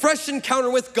is a fresh encounter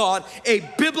with God, a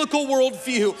biblical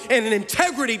worldview, and an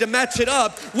integrity to match it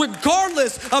up,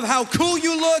 regardless of how cool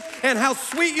you look and how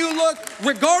sweet you look,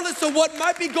 regardless of what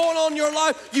might be going on in your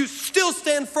life, you still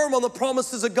stand firm on the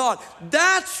promises of God.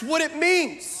 That's what it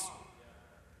means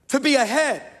to be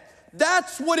ahead.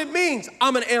 That's what it means.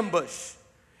 I'm an ambush.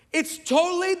 It's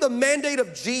totally the mandate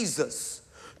of Jesus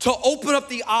to open up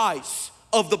the eyes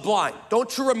of the blind.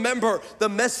 Don't you remember the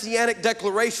messianic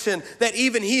declaration that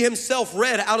even he himself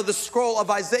read out of the scroll of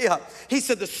Isaiah? He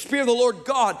said, the Spirit of the Lord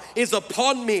God is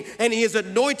upon me, and he has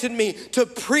anointed me to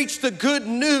preach the good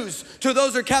news to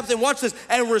those who are captive. And watch this,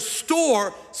 and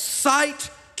restore sight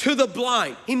to the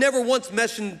blind. He never once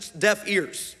mentioned deaf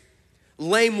ears.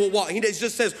 Lame will walk. He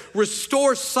just says,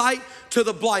 restore sight to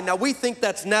the blind. Now we think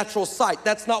that's natural sight.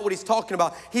 That's not what he's talking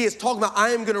about. He is talking about, I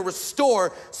am going to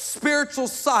restore spiritual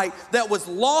sight that was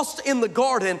lost in the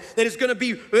garden, that's going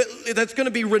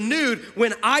to be renewed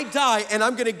when I die, and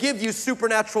I'm going to give you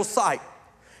supernatural sight.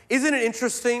 Isn't it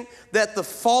interesting that the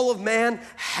fall of man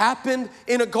happened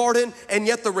in a garden, and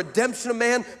yet the redemption of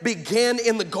man began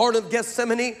in the Garden of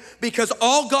Gethsemane? Because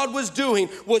all God was doing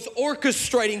was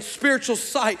orchestrating spiritual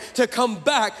sight to come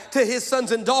back to his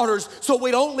sons and daughters, so we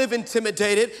don't live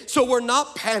intimidated, so we're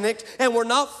not panicked, and we're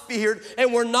not feared,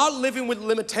 and we're not living with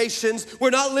limitations.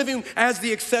 We're not living as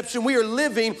the exception. We are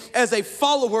living as a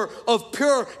follower of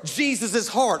pure Jesus'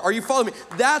 heart. Are you following me?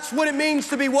 That's what it means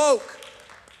to be woke.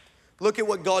 Look at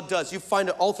what God does. You find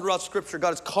it all throughout Scripture.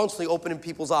 God is constantly opening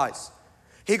people's eyes.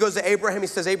 He goes to Abraham. He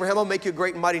says, Abraham, I'll make you a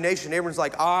great and mighty nation. Abraham's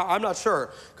like, I'm not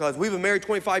sure, because we've been married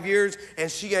 25 years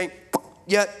and she ain't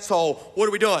yet, so what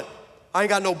are we doing? I ain't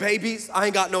got no babies. I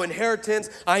ain't got no inheritance.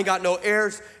 I ain't got no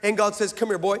heirs. And God says, come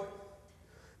here, boy.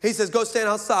 He says, go stand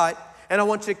outside, and I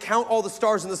want you to count all the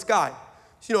stars in the sky.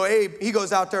 So, you know, Abe, he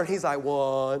goes out there and he's like,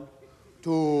 1,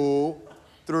 2,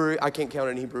 3. I can't count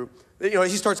in Hebrew. You know,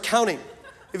 he starts counting.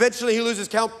 Eventually, he loses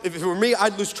count. If it were me,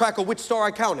 I'd lose track of which star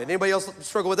I counted. Anybody else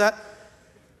struggle with that?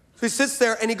 So he sits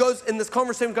there, and he goes in this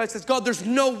conversation. God says, God, there's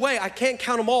no way. I can't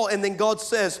count them all. And then God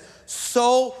says,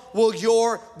 so will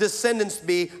your descendants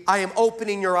be. I am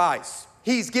opening your eyes.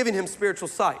 He's giving him spiritual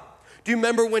sight. Do you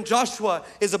remember when Joshua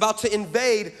is about to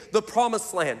invade the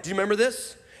promised land? Do you remember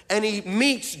this? And he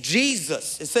meets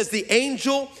Jesus. It says the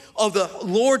angel of the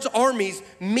Lord's armies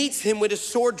meets him with his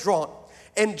sword drawn.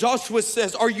 And Joshua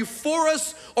says, are you for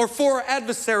us or for our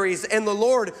adversaries? And the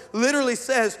Lord literally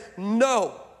says,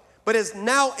 no. But as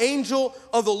now angel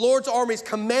of the Lord's armies,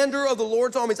 commander of the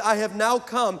Lord's armies, I have now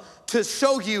come to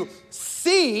show you,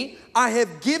 see, I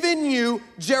have given you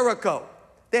Jericho.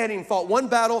 They hadn't even fought one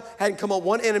battle, hadn't come on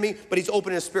one enemy, but he's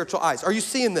opening his spiritual eyes. Are you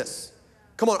seeing this?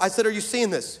 Come on, I said, are you seeing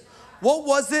this? What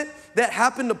was it that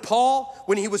happened to Paul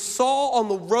when he was Saul on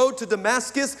the road to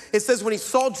Damascus? It says when he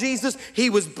saw Jesus,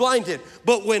 he was blinded.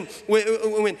 But when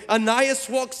Ananias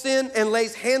walks in and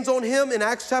lays hands on him in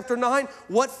Acts chapter 9,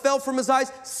 what fell from his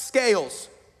eyes? Scales.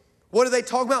 What are they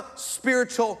talking about?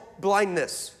 Spiritual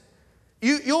blindness.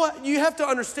 You have to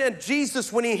understand,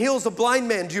 Jesus, when he heals a blind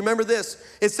man, do you remember this?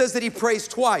 It says that he prays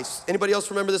twice. Anybody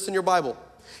else remember this in your Bible?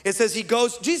 It says he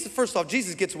goes, Jesus, first off,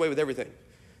 Jesus gets away with everything.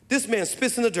 This man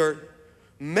spits in the dirt,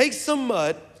 makes some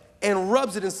mud, and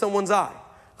rubs it in someone's eye.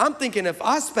 I'm thinking, if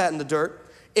I spat in the dirt,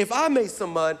 if I made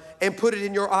some mud and put it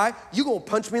in your eye, you're gonna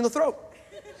punch me in the throat.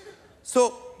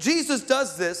 So Jesus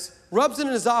does this, rubs it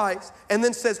in his eyes, and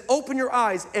then says, open your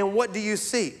eyes, and what do you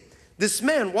see? This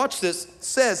man, watch this,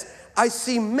 says, I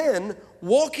see men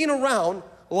walking around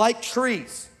like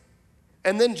trees.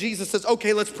 And then Jesus says,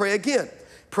 okay, let's pray again.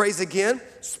 Prays again,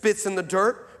 spits in the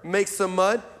dirt, makes some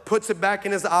mud, puts it back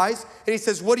in his eyes, and he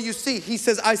says, what do you see? He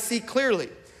says, I see clearly.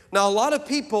 Now, a lot of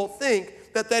people think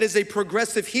that that is a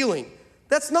progressive healing.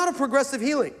 That's not a progressive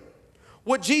healing.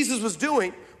 What Jesus was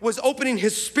doing was opening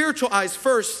his spiritual eyes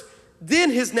first,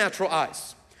 then his natural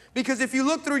eyes. Because if you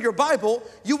look through your Bible,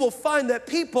 you will find that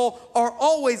people are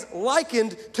always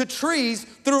likened to trees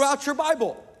throughout your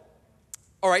Bible.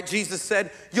 All right, Jesus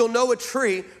said, you'll know a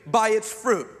tree by its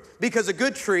fruit, because a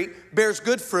good tree bears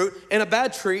good fruit and a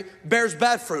bad tree bears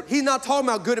bad fruit. He's not talking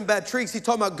about good and bad trees, he's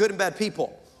talking about good and bad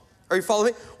people. Are you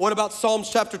following me? What about Psalms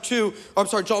chapter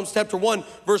 1,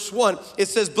 verse 1? It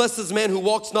says, blessed is the man who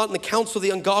walks not in the counsel of the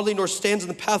ungodly, nor stands in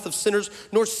the path of sinners,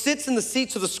 nor sits in the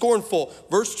seats of the scornful.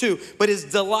 Verse 2, but his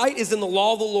delight is in the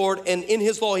law of the Lord, and in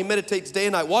his law he meditates day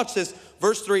and night. Watch this,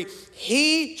 verse 3,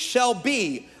 he shall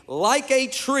be like a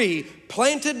tree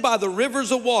planted by the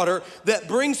rivers of water that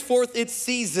brings forth its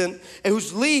season, and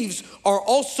whose leaves are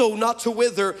also not to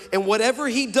wither, and whatever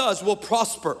he does will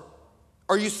prosper.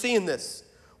 Are you seeing this?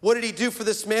 What did he do for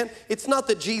this man? It's not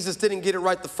that Jesus didn't get it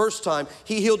right the first time.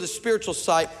 He healed his spiritual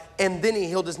sight, and then he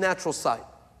healed his natural sight.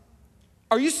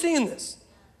 Are you seeing this?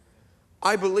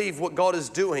 I believe what God is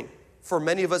doing for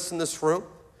many of us in this room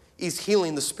is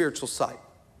healing the spiritual sight.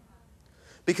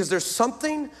 Because there's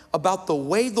something about the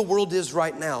way the world is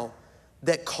right now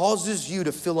that causes you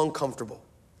to feel uncomfortable.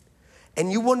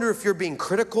 And you wonder if you're being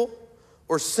critical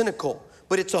or cynical,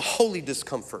 but it's a holy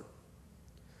discomfort.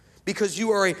 Because you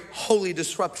are a holy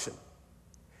disruption.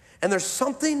 And there's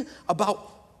something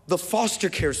about the foster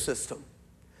care system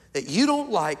that you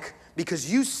don't like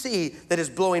because you see that it's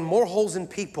blowing more holes in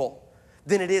people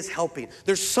than it is helping.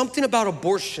 There's something about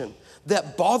abortion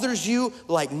that bothers you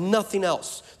like nothing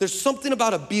else. There's something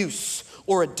about abuse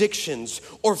or addictions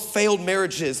or failed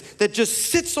marriages that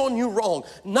just sits on you wrong.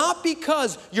 Not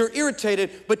because you're irritated,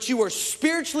 but you are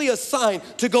spiritually assigned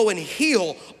to go and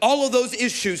heal all of those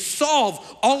issues, solve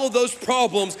all of those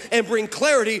problems, and bring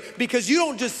clarity, because you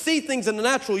don't just see things in the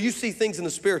natural, you see things in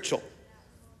the spiritual.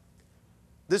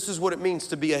 This is what it means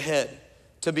to be ahead,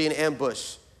 to be an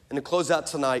ambush. And to close out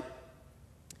tonight,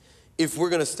 if we're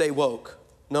gonna stay woke,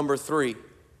 number 3,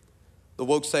 the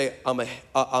woke say, I'm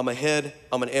ahead,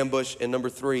 I'm an ambush, and number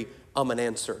 3, I'm an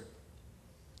answer.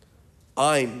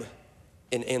 I'm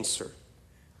an answer.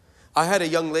 I had a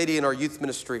young lady in our youth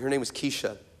ministry, her name was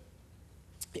Keisha,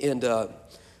 and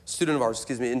student of ours,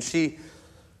 and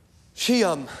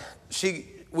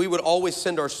we would always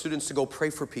send our students to go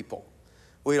pray for people.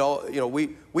 We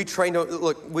trained,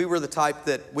 look, we were the type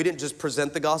that we didn't just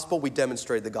present the gospel, we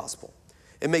demonstrated the gospel.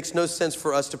 It makes no sense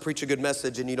for us to preach a good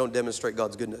message and you don't demonstrate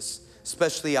God's goodness,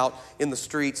 especially out in the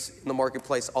streets, in the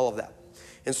marketplace, all of that.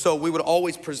 And so we would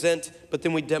always present, but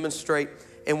then we demonstrate.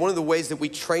 And one of the ways that we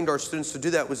trained our students to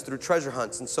do that was through treasure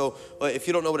hunts. And so if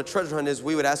you don't know what a treasure hunt is,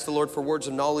 we would ask the Lord for words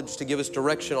of knowledge to give us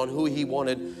direction on who he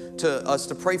wanted us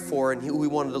to pray for and who we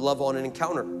wanted to love on and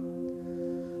encounter.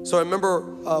 So I remember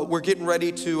we're getting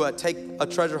ready to take a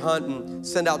treasure hunt and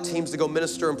send out teams to go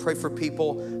minister and pray for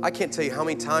people. I can't tell you how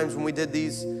many times when we did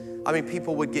these,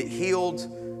 people would get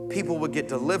healed, people would get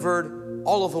delivered,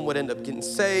 all of them would end up getting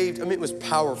saved. It was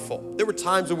powerful. There were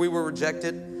times when we were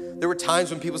rejected. There were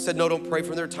times when people said, no, don't pray for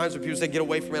me. There were times when people said, get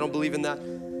away from me, I don't believe in that.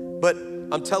 But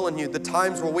I'm telling you, the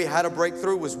times where we had a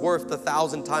breakthrough was worth the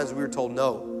 1,000 times we were told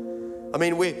no.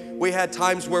 We had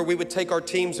times where we would take our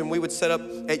teams and we would set up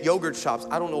at yogurt shops.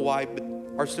 I don't know why, but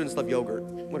our students love yogurt,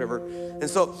 whatever. And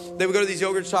so they would go to these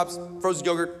yogurt shops, frozen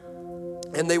yogurt,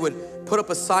 and they would put up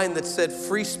a sign that said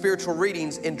free spiritual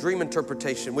readings and dream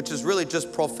interpretation, which is really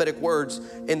just prophetic words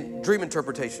and dream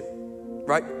interpretation,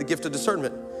 right? The gift of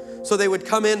discernment. So they would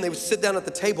come in, they would sit down at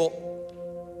the table,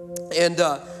 and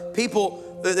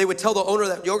they would tell the owner of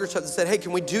that yogurt shop that said, hey,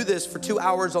 can we do this for 2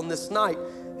 hours on this night?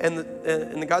 And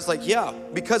the guy's like, yeah,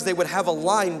 because they would have a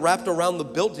line wrapped around the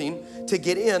building to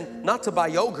get in, not to buy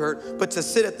yogurt, but to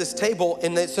sit at this table.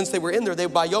 And since they were in there, they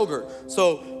would buy yogurt.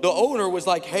 So the owner was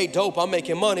like, hey, dope, I'm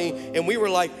making money. And we were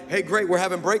like, hey, great, we're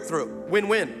having breakthrough.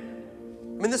 Win-win.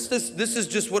 This is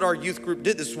just what our youth group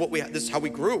did. This is how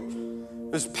we grew.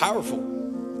 It was powerful.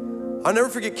 I'll never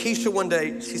forget Keisha one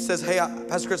day. She says, hey,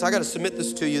 Pastor Chris, I got to submit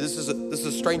this to you. This is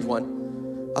a strange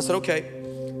one. I said, okay.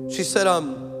 She said, I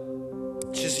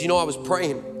was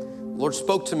praying. The Lord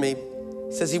spoke to me.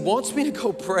 He says he wants me to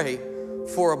go pray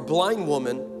for a blind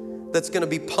woman that's going to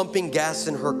be pumping gas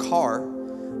in her car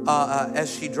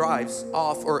as she drives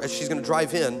off, or as she's going to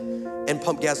drive in and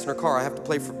pump gas in her car. I have to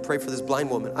pray for this blind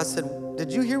woman. I said,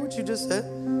 did you hear what you just said?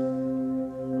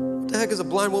 What the heck is a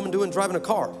blind woman doing driving a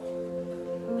car?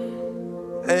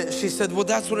 And she said, well,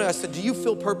 that's what I said. Do you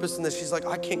feel purpose in this? She's like,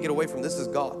 I can't get away from this. This is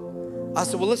God. I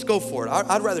said, well, let's go for it.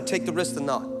 I'd rather take the risk than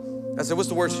not. I said, what's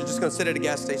the worst? You're just gonna sit at a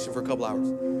gas station for a couple hours.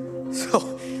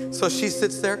 So she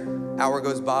sits there, hour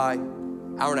goes by,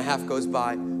 hour and a half goes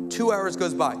by, 2 hours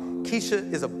goes by.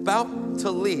 Keisha is about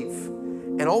to leave,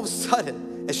 and all of a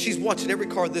sudden, as she's watching every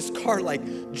car, this car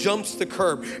like jumps the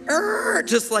curb,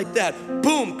 just like that.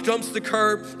 Boom, jumps the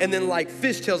curb, and then like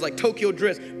fishtails, like Tokyo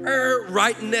drifts,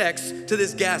 right next to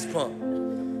this gas pump.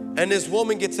 And this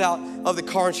woman gets out of the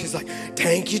car and she's like,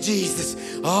 thank you,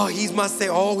 Jesus. Oh, he's my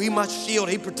savior. Oh, he's my shield.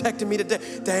 He protected me today.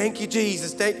 Thank you,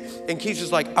 Jesus. And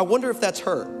Keisha's like, I wonder if that's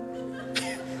her.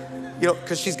 You know,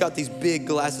 because she's got these big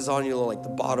glasses on, you know, like the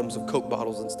bottoms of Coke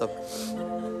bottles and stuff.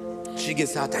 She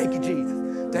gets out, thank you,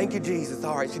 Jesus. Thank you, Jesus.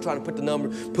 All right, she's trying to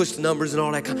push the numbers and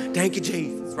all that. Thank you,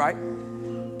 Jesus, right?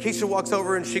 Keisha walks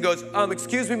over and she goes,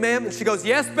 excuse me, ma'am. And she goes,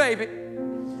 yes, baby.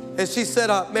 And she said,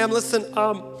 ma'am, listen,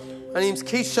 my name's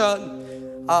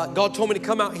Keisha. God told me to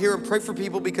come out here and pray for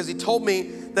people because he told me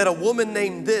that a woman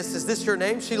named this, is this your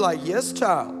name? She like, yes,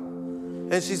 child.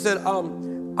 And she said,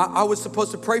 I was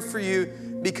supposed to pray for you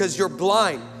because you're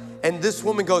blind. And this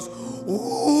woman goes,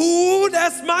 ooh,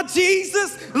 that's my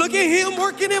Jesus. Look at him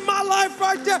working in my life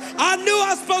right there. I knew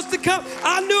I was supposed to come.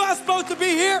 I knew I was supposed to be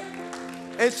here.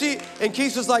 And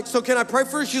Keisha's like, so can I pray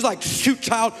for her? She's like, shoot,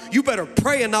 child, you better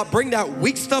pray and not bring that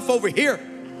weak stuff over here.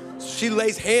 She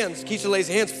lays hands, Keisha lays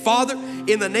hands. Father,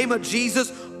 in the name of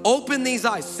Jesus, open these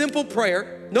eyes. Simple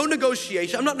prayer, no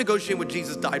negotiation. I'm not negotiating what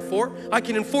Jesus died for. I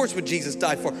can enforce what Jesus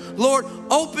died for. Lord,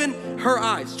 open her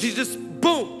eyes. She's just,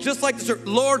 boom, just like this.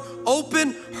 Lord,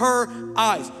 open her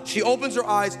eyes. She opens her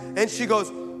eyes and she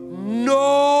goes,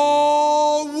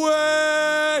 no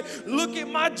way. Look at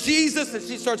my Jesus. And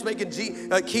she starts making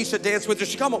Keisha dance with her.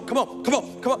 She, come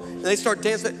on. And they start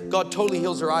dancing. God totally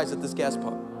heals her eyes at this gas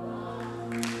pump.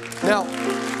 Now,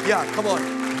 yeah, come on.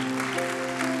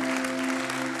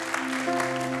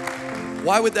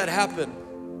 Why would that happen?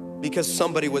 Because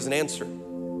somebody was an answer.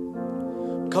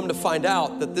 Come to find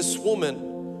out that this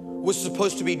woman was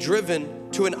supposed to be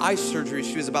driven to an eye surgery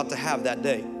she was about to have that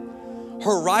day.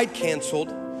 Her ride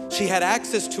canceled. She had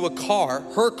access to a car,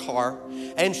 her car,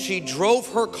 and she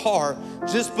drove her car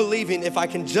just believing if I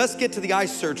can just get to the eye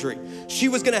surgery. She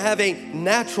was gonna have a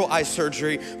natural eye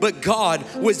surgery, but God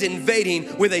was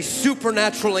invading with a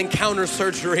supernatural encounter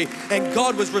surgery, and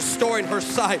God was restoring her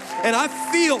sight. And I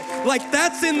feel like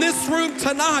that's in this room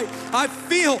tonight. I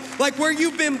feel like where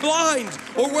you've been blind,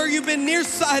 or where you've been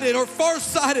nearsighted or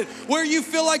farsighted, where you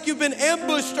feel like you've been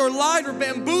ambushed or lied or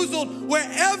bamboozled,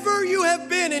 wherever you have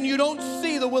been and you don't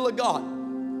see the will of God,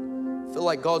 I feel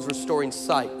like God's restoring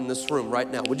sight in this room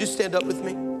right now. Would you stand up with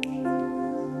me?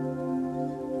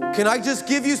 Can I just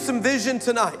give you some vision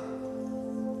tonight?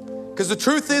 Because the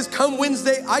truth is, come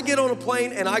Wednesday, I get on a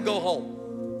plane and I go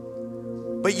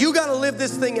home. But you gotta live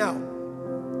this thing out.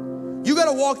 You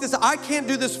gotta walk this out. I can't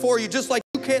do this for you, just like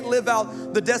you can't live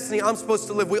out the destiny I'm supposed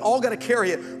to live. We all gotta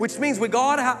carry it, which means we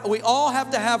all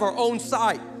have to have our own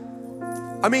sight.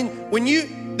 I mean, when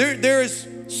there is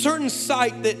certain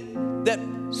sight that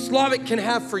Slavic can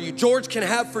have for you, George can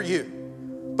have for you.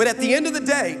 But at the end of the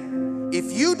day,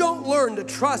 if you don't learn to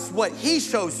trust what he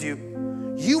shows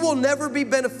you, you will never be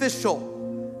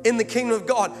beneficial in the kingdom of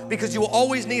God, because you will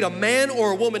always need a man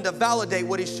or a woman to validate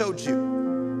what he showed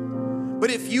you. But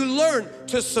if you learn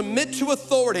to submit to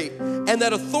authority, and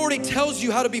that authority tells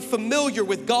you how to be familiar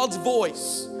with God's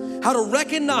voice, how to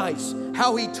recognize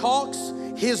how he talks,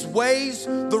 his ways,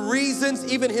 the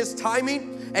reasons, even his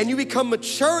timing, and you become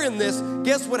mature in this,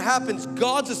 guess what happens?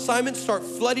 God's assignments start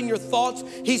flooding your thoughts.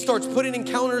 He starts putting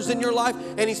encounters in your life,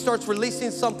 and he starts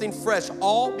releasing something fresh,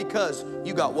 all because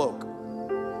you got woke.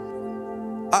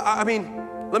 I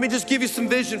mean, let me just give you some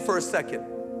vision for a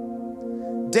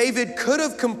second. David could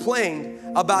have complained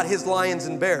about his lions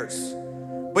and bears,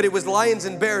 but it was lions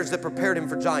and bears that prepared him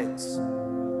for giants.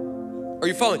 Are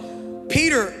you following?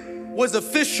 Peter was a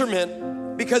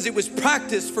fisherman because it was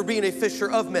practice for being a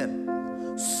fisher of men.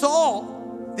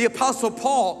 Saul, the Apostle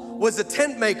Paul, was a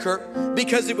tent maker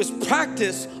because it was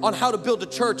practice on how to build a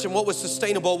church and what was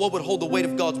sustainable, what would hold the weight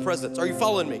of God's presence. Are you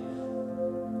following me?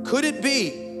 Could it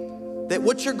be that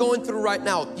what you're going through right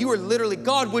now, you are literally,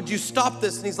 God, would you stop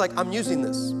this? And he's like, I'm using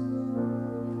this.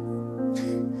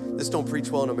 This don't preach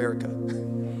well in America.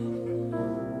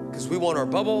 Because we want our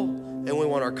bubble, and we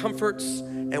want our comforts,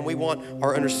 and we want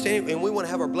our understanding, and we want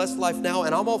to have our blessed life now,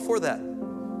 and I'm all for that.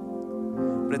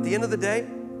 But at the end of the day,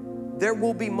 there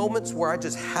will be moments where I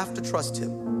just have to trust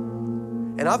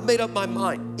him. And I've made up my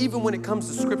mind, even when it comes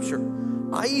to scripture,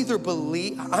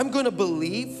 I'm gonna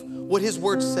believe what his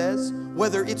word says,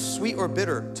 whether it's sweet or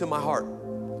bitter to my heart,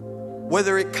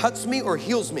 whether it cuts me or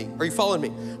heals me. Are you following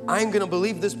me? I'm gonna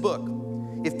believe this book.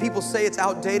 If people say it's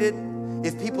outdated,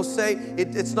 if people say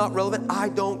it's not relevant, I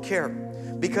don't care.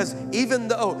 Because even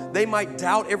though they might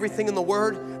doubt everything in the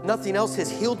Word, nothing else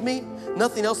has healed me,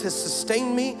 nothing else has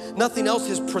sustained me, nothing else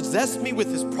has possessed me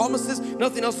with His promises,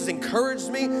 nothing else has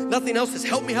encouraged me, nothing else has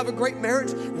helped me have a great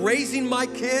marriage, raising my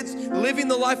kids, living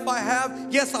the life I have.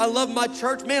 Yes, I love my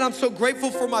church. Man, I'm so grateful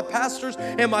for my pastors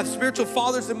and my spiritual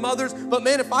fathers and mothers. But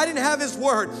man, if I didn't have His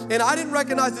Word and I didn't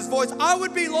recognize His voice, I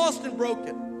would be lost and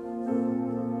broken.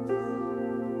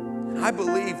 And I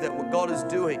believe that what God is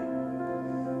doing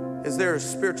is there a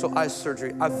spiritual eye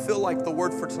surgery. I feel like the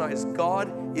word for tonight is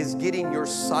God is getting your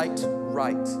sight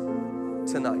right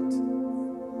tonight.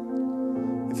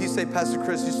 If you say, Pastor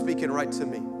Chris, you're speaking right to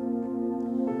me.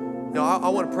 Now, I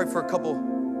want to pray for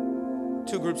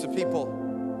two groups of people.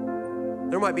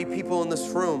 There might be people in this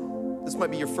room. This might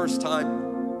be your first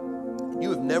time. You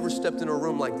have never stepped in a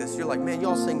room like this. You're like, man,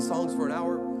 y'all sing songs for an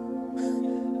hour.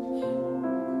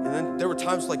 And then there were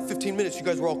times like 15 minutes, you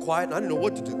guys were all quiet and I didn't know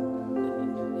what to do.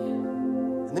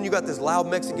 And then you got this loud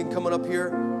Mexican coming up here,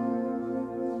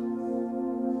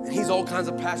 and he's all kinds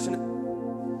of passionate.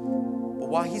 But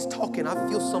while he's talking, I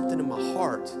feel something in my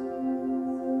heart.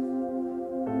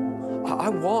 I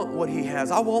want what he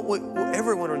has. I want what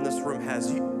everyone in this room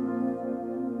has.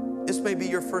 This may be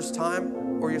your first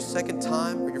time, or your second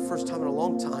time, or your first time in a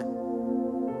long time.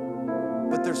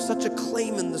 But there's such a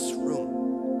claim in this room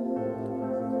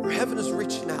where heaven is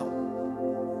reaching out.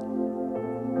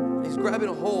 He's grabbing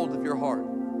a hold of your heart.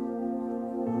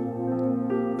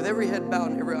 With every head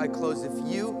bowed and every eye closed, if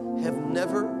you have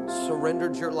never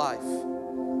surrendered your life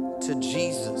to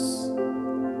Jesus,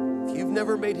 if you've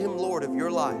never made Him Lord of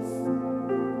your life,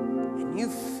 and you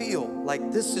feel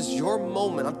like this is your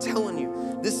moment, I'm telling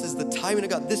you, this is the timing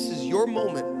of God, this is your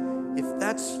moment. If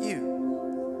that's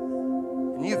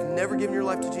you, and you've never given your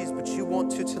life to Jesus, but you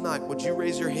want to tonight, would you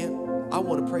raise your hand? I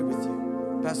want to pray with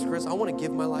you. Pastor Chris, I want to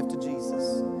give my life to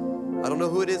Jesus. I don't know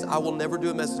who it is. I will never do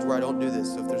a message where I don't do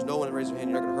this. So if there's no one that raises your hand,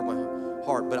 you're not going to hurt my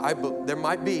heart. But there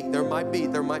might be.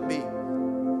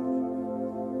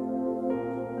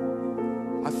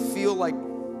 I feel like,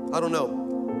 I don't know.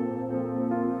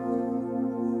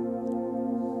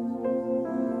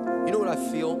 You know what I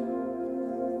feel?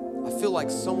 I feel like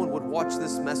someone would watch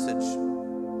this message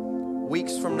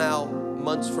weeks from now,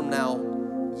 months from now,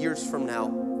 years from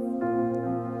now,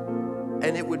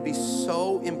 and it would be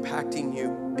so impacting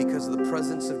you because of the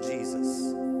presence of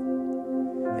Jesus.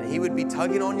 And He would be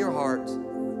tugging on your heart.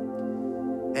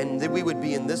 And then we would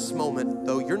be in this moment,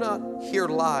 though you're not here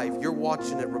live, you're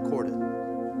watching it recorded.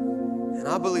 And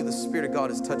I believe the Spirit of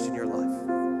God is touching your life.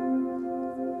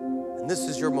 And this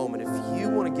is your moment. If you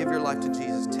want to give your life to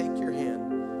Jesus, take your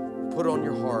hand, put it on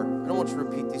your heart. I don't want you to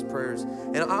repeat these prayers.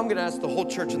 And I'm going to ask the whole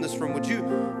church in this room, would you,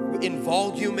 in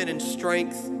volume and in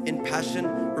strength, in passion,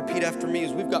 repeat after me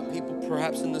as we've got people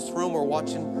perhaps in this room or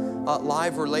watching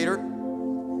live or later.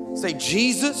 Say,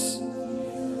 Jesus,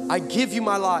 I give you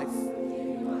my life.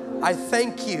 I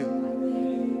thank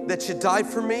you that you died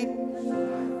for me,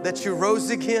 that you rose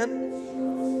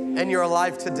again, and you're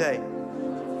alive today.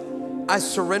 I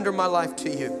surrender my life to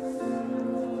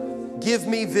you. Give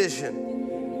me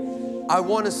vision. I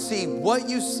want to see what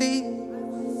you see,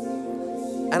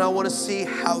 and I want to see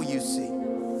how you see.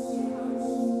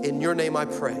 In your name I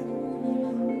pray.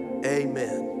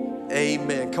 Amen.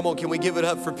 Amen. Come on, can we give it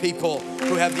up for people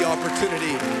who have the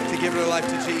opportunity to give their life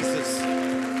to Jesus?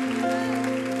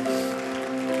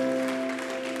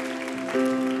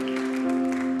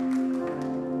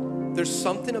 There's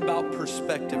something about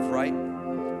perspective, right?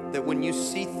 That when you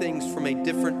see things from a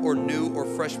different or new or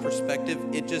fresh perspective,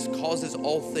 it just causes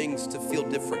all things to feel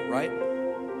different, right?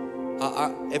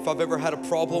 If I've ever had a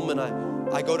problem and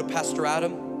I go to Pastor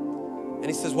Adam, and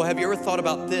he says, well, have you ever thought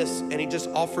about this? And he just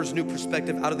offers new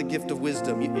perspective out of the gift of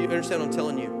wisdom. You understand what I'm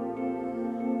telling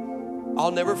you?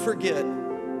 I'll never forget,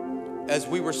 as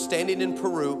we were standing in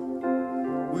Peru,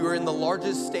 we were in the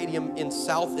largest stadium in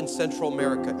South and Central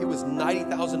America. It was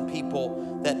 90,000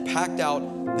 people that packed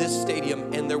out this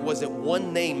stadium, and there wasn't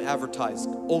one name advertised,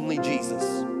 only Jesus.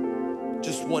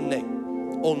 Just one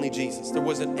name, only Jesus. There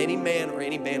wasn't any man or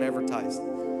any band advertised.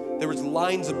 There was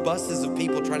lines of buses of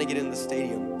people trying to get in the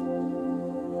stadium.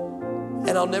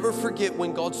 And I'll never forget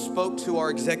when God spoke to our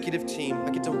executive team.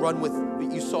 I get to run with,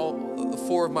 you saw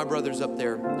 4 of my brothers up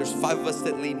there. There's 5 of us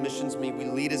that lead Missions Me. We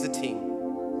lead as a team.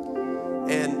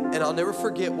 And I'll never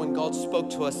forget when God spoke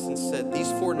to us and said,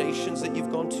 these 4 nations that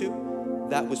you've gone to,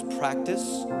 that was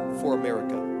practice for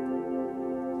America.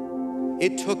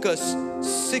 It took us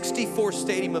 64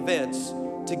 stadium events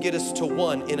to get us to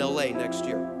one in LA next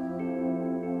year.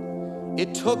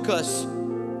 It took us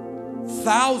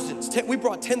Thousands. We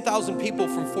brought 10,000 people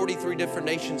from 43 different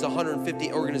nations,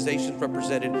 150 organizations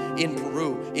represented in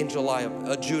Peru in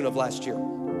June of last year.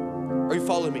 Are you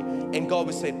following me? And God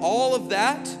was saying, all of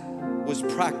that was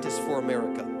practice for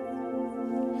America.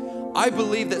 I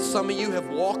believe that some of you have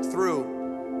walked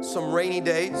through some rainy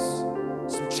days,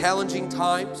 some challenging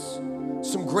times,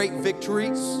 some great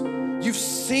victories. You've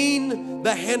seen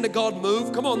the hand of God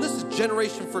move. Come on, this is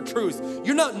Generation for Truth.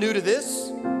 You're not new to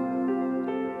this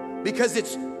because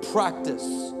it's practice.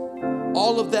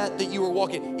 All of that you were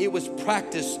walking, it was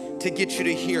practice to get you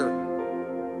to here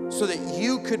so that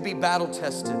you could be battle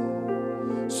tested,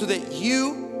 so that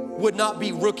you would not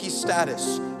be rookie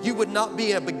status. You would not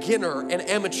be a beginner, an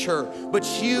amateur, but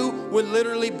you would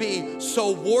literally be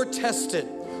so war tested,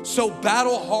 so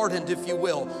battle hardened, if you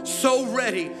will, so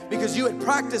ready because you had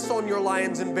practiced on your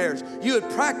lions and bears. You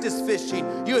had practiced fishing.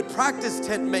 You had practiced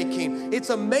tent making.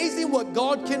 It's amazing what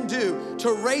God can do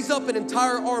to raise up an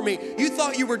entire army. You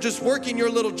thought you were just working your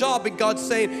little job, and God's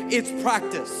saying it's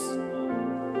practice.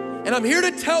 And I'm here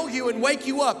to tell you and wake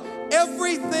you up.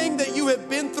 Everything that you have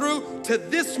been through to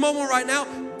this moment right now,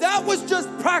 that was just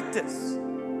practice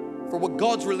for what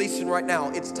God's releasing right now.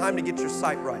 It's time to get your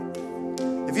sight right.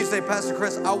 If you say, Pastor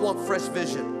Chris, I want fresh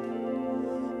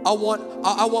vision. I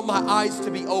want my eyes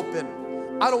to be open.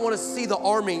 I don't want to see the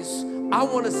armies. I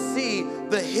want to see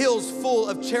the hills full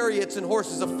of chariots and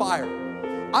horses of fire.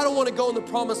 I don't want to go in the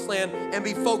promised land and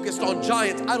be focused on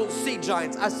giants. I don't see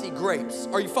giants. I see grapes.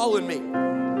 Are you following me?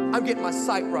 I'm getting my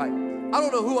sight right. I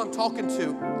don't know who I'm talking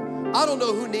to. I don't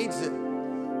know who needs it.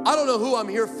 I don't know who I'm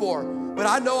here for, but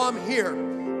I know I'm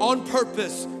here on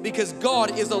purpose because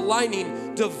God is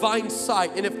aligning divine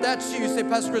sight. And if that's you, say,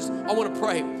 Pastor Chris, I want to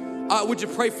pray. Would you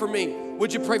pray for me?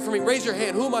 Would you pray for me? Raise your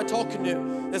hand. Who am I talking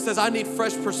to that says, I need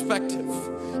fresh perspective.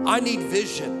 I need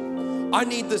vision. I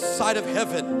need the sight of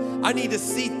heaven. I need to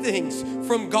see things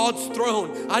from God's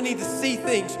throne. I need to see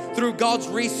things through God's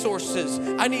resources.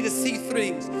 I need to see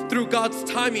things through God's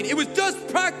timing. It was just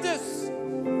practice.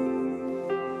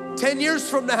 10 years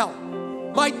from now,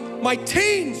 my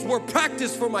teens were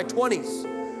practice for my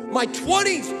 20s. My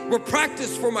 20s were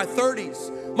practice for my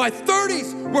 30s. My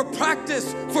 30s were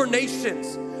practice for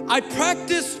nations. I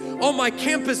practiced on my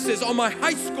campuses, on my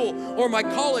high school or my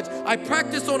college. I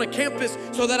practiced on a campus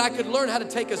so that I could learn how to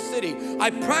take a city. I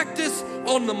practiced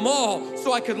on the mall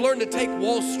so I could learn to take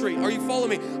Wall Street. Are you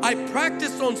following me? I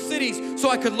practiced on cities so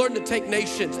I could learn to take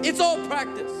nations. It's all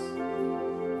practice.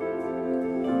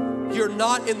 You're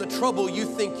not in the trouble you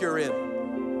think you're in.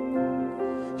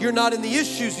 You're not in the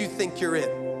issues you think you're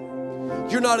in.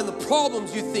 You're not in the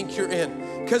problems you think you're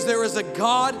in, because there is a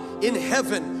God in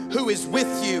heaven who is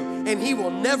with you, and He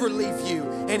will never leave you,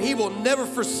 and He will never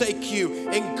forsake you.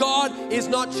 And God is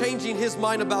not changing His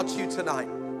mind about you tonight.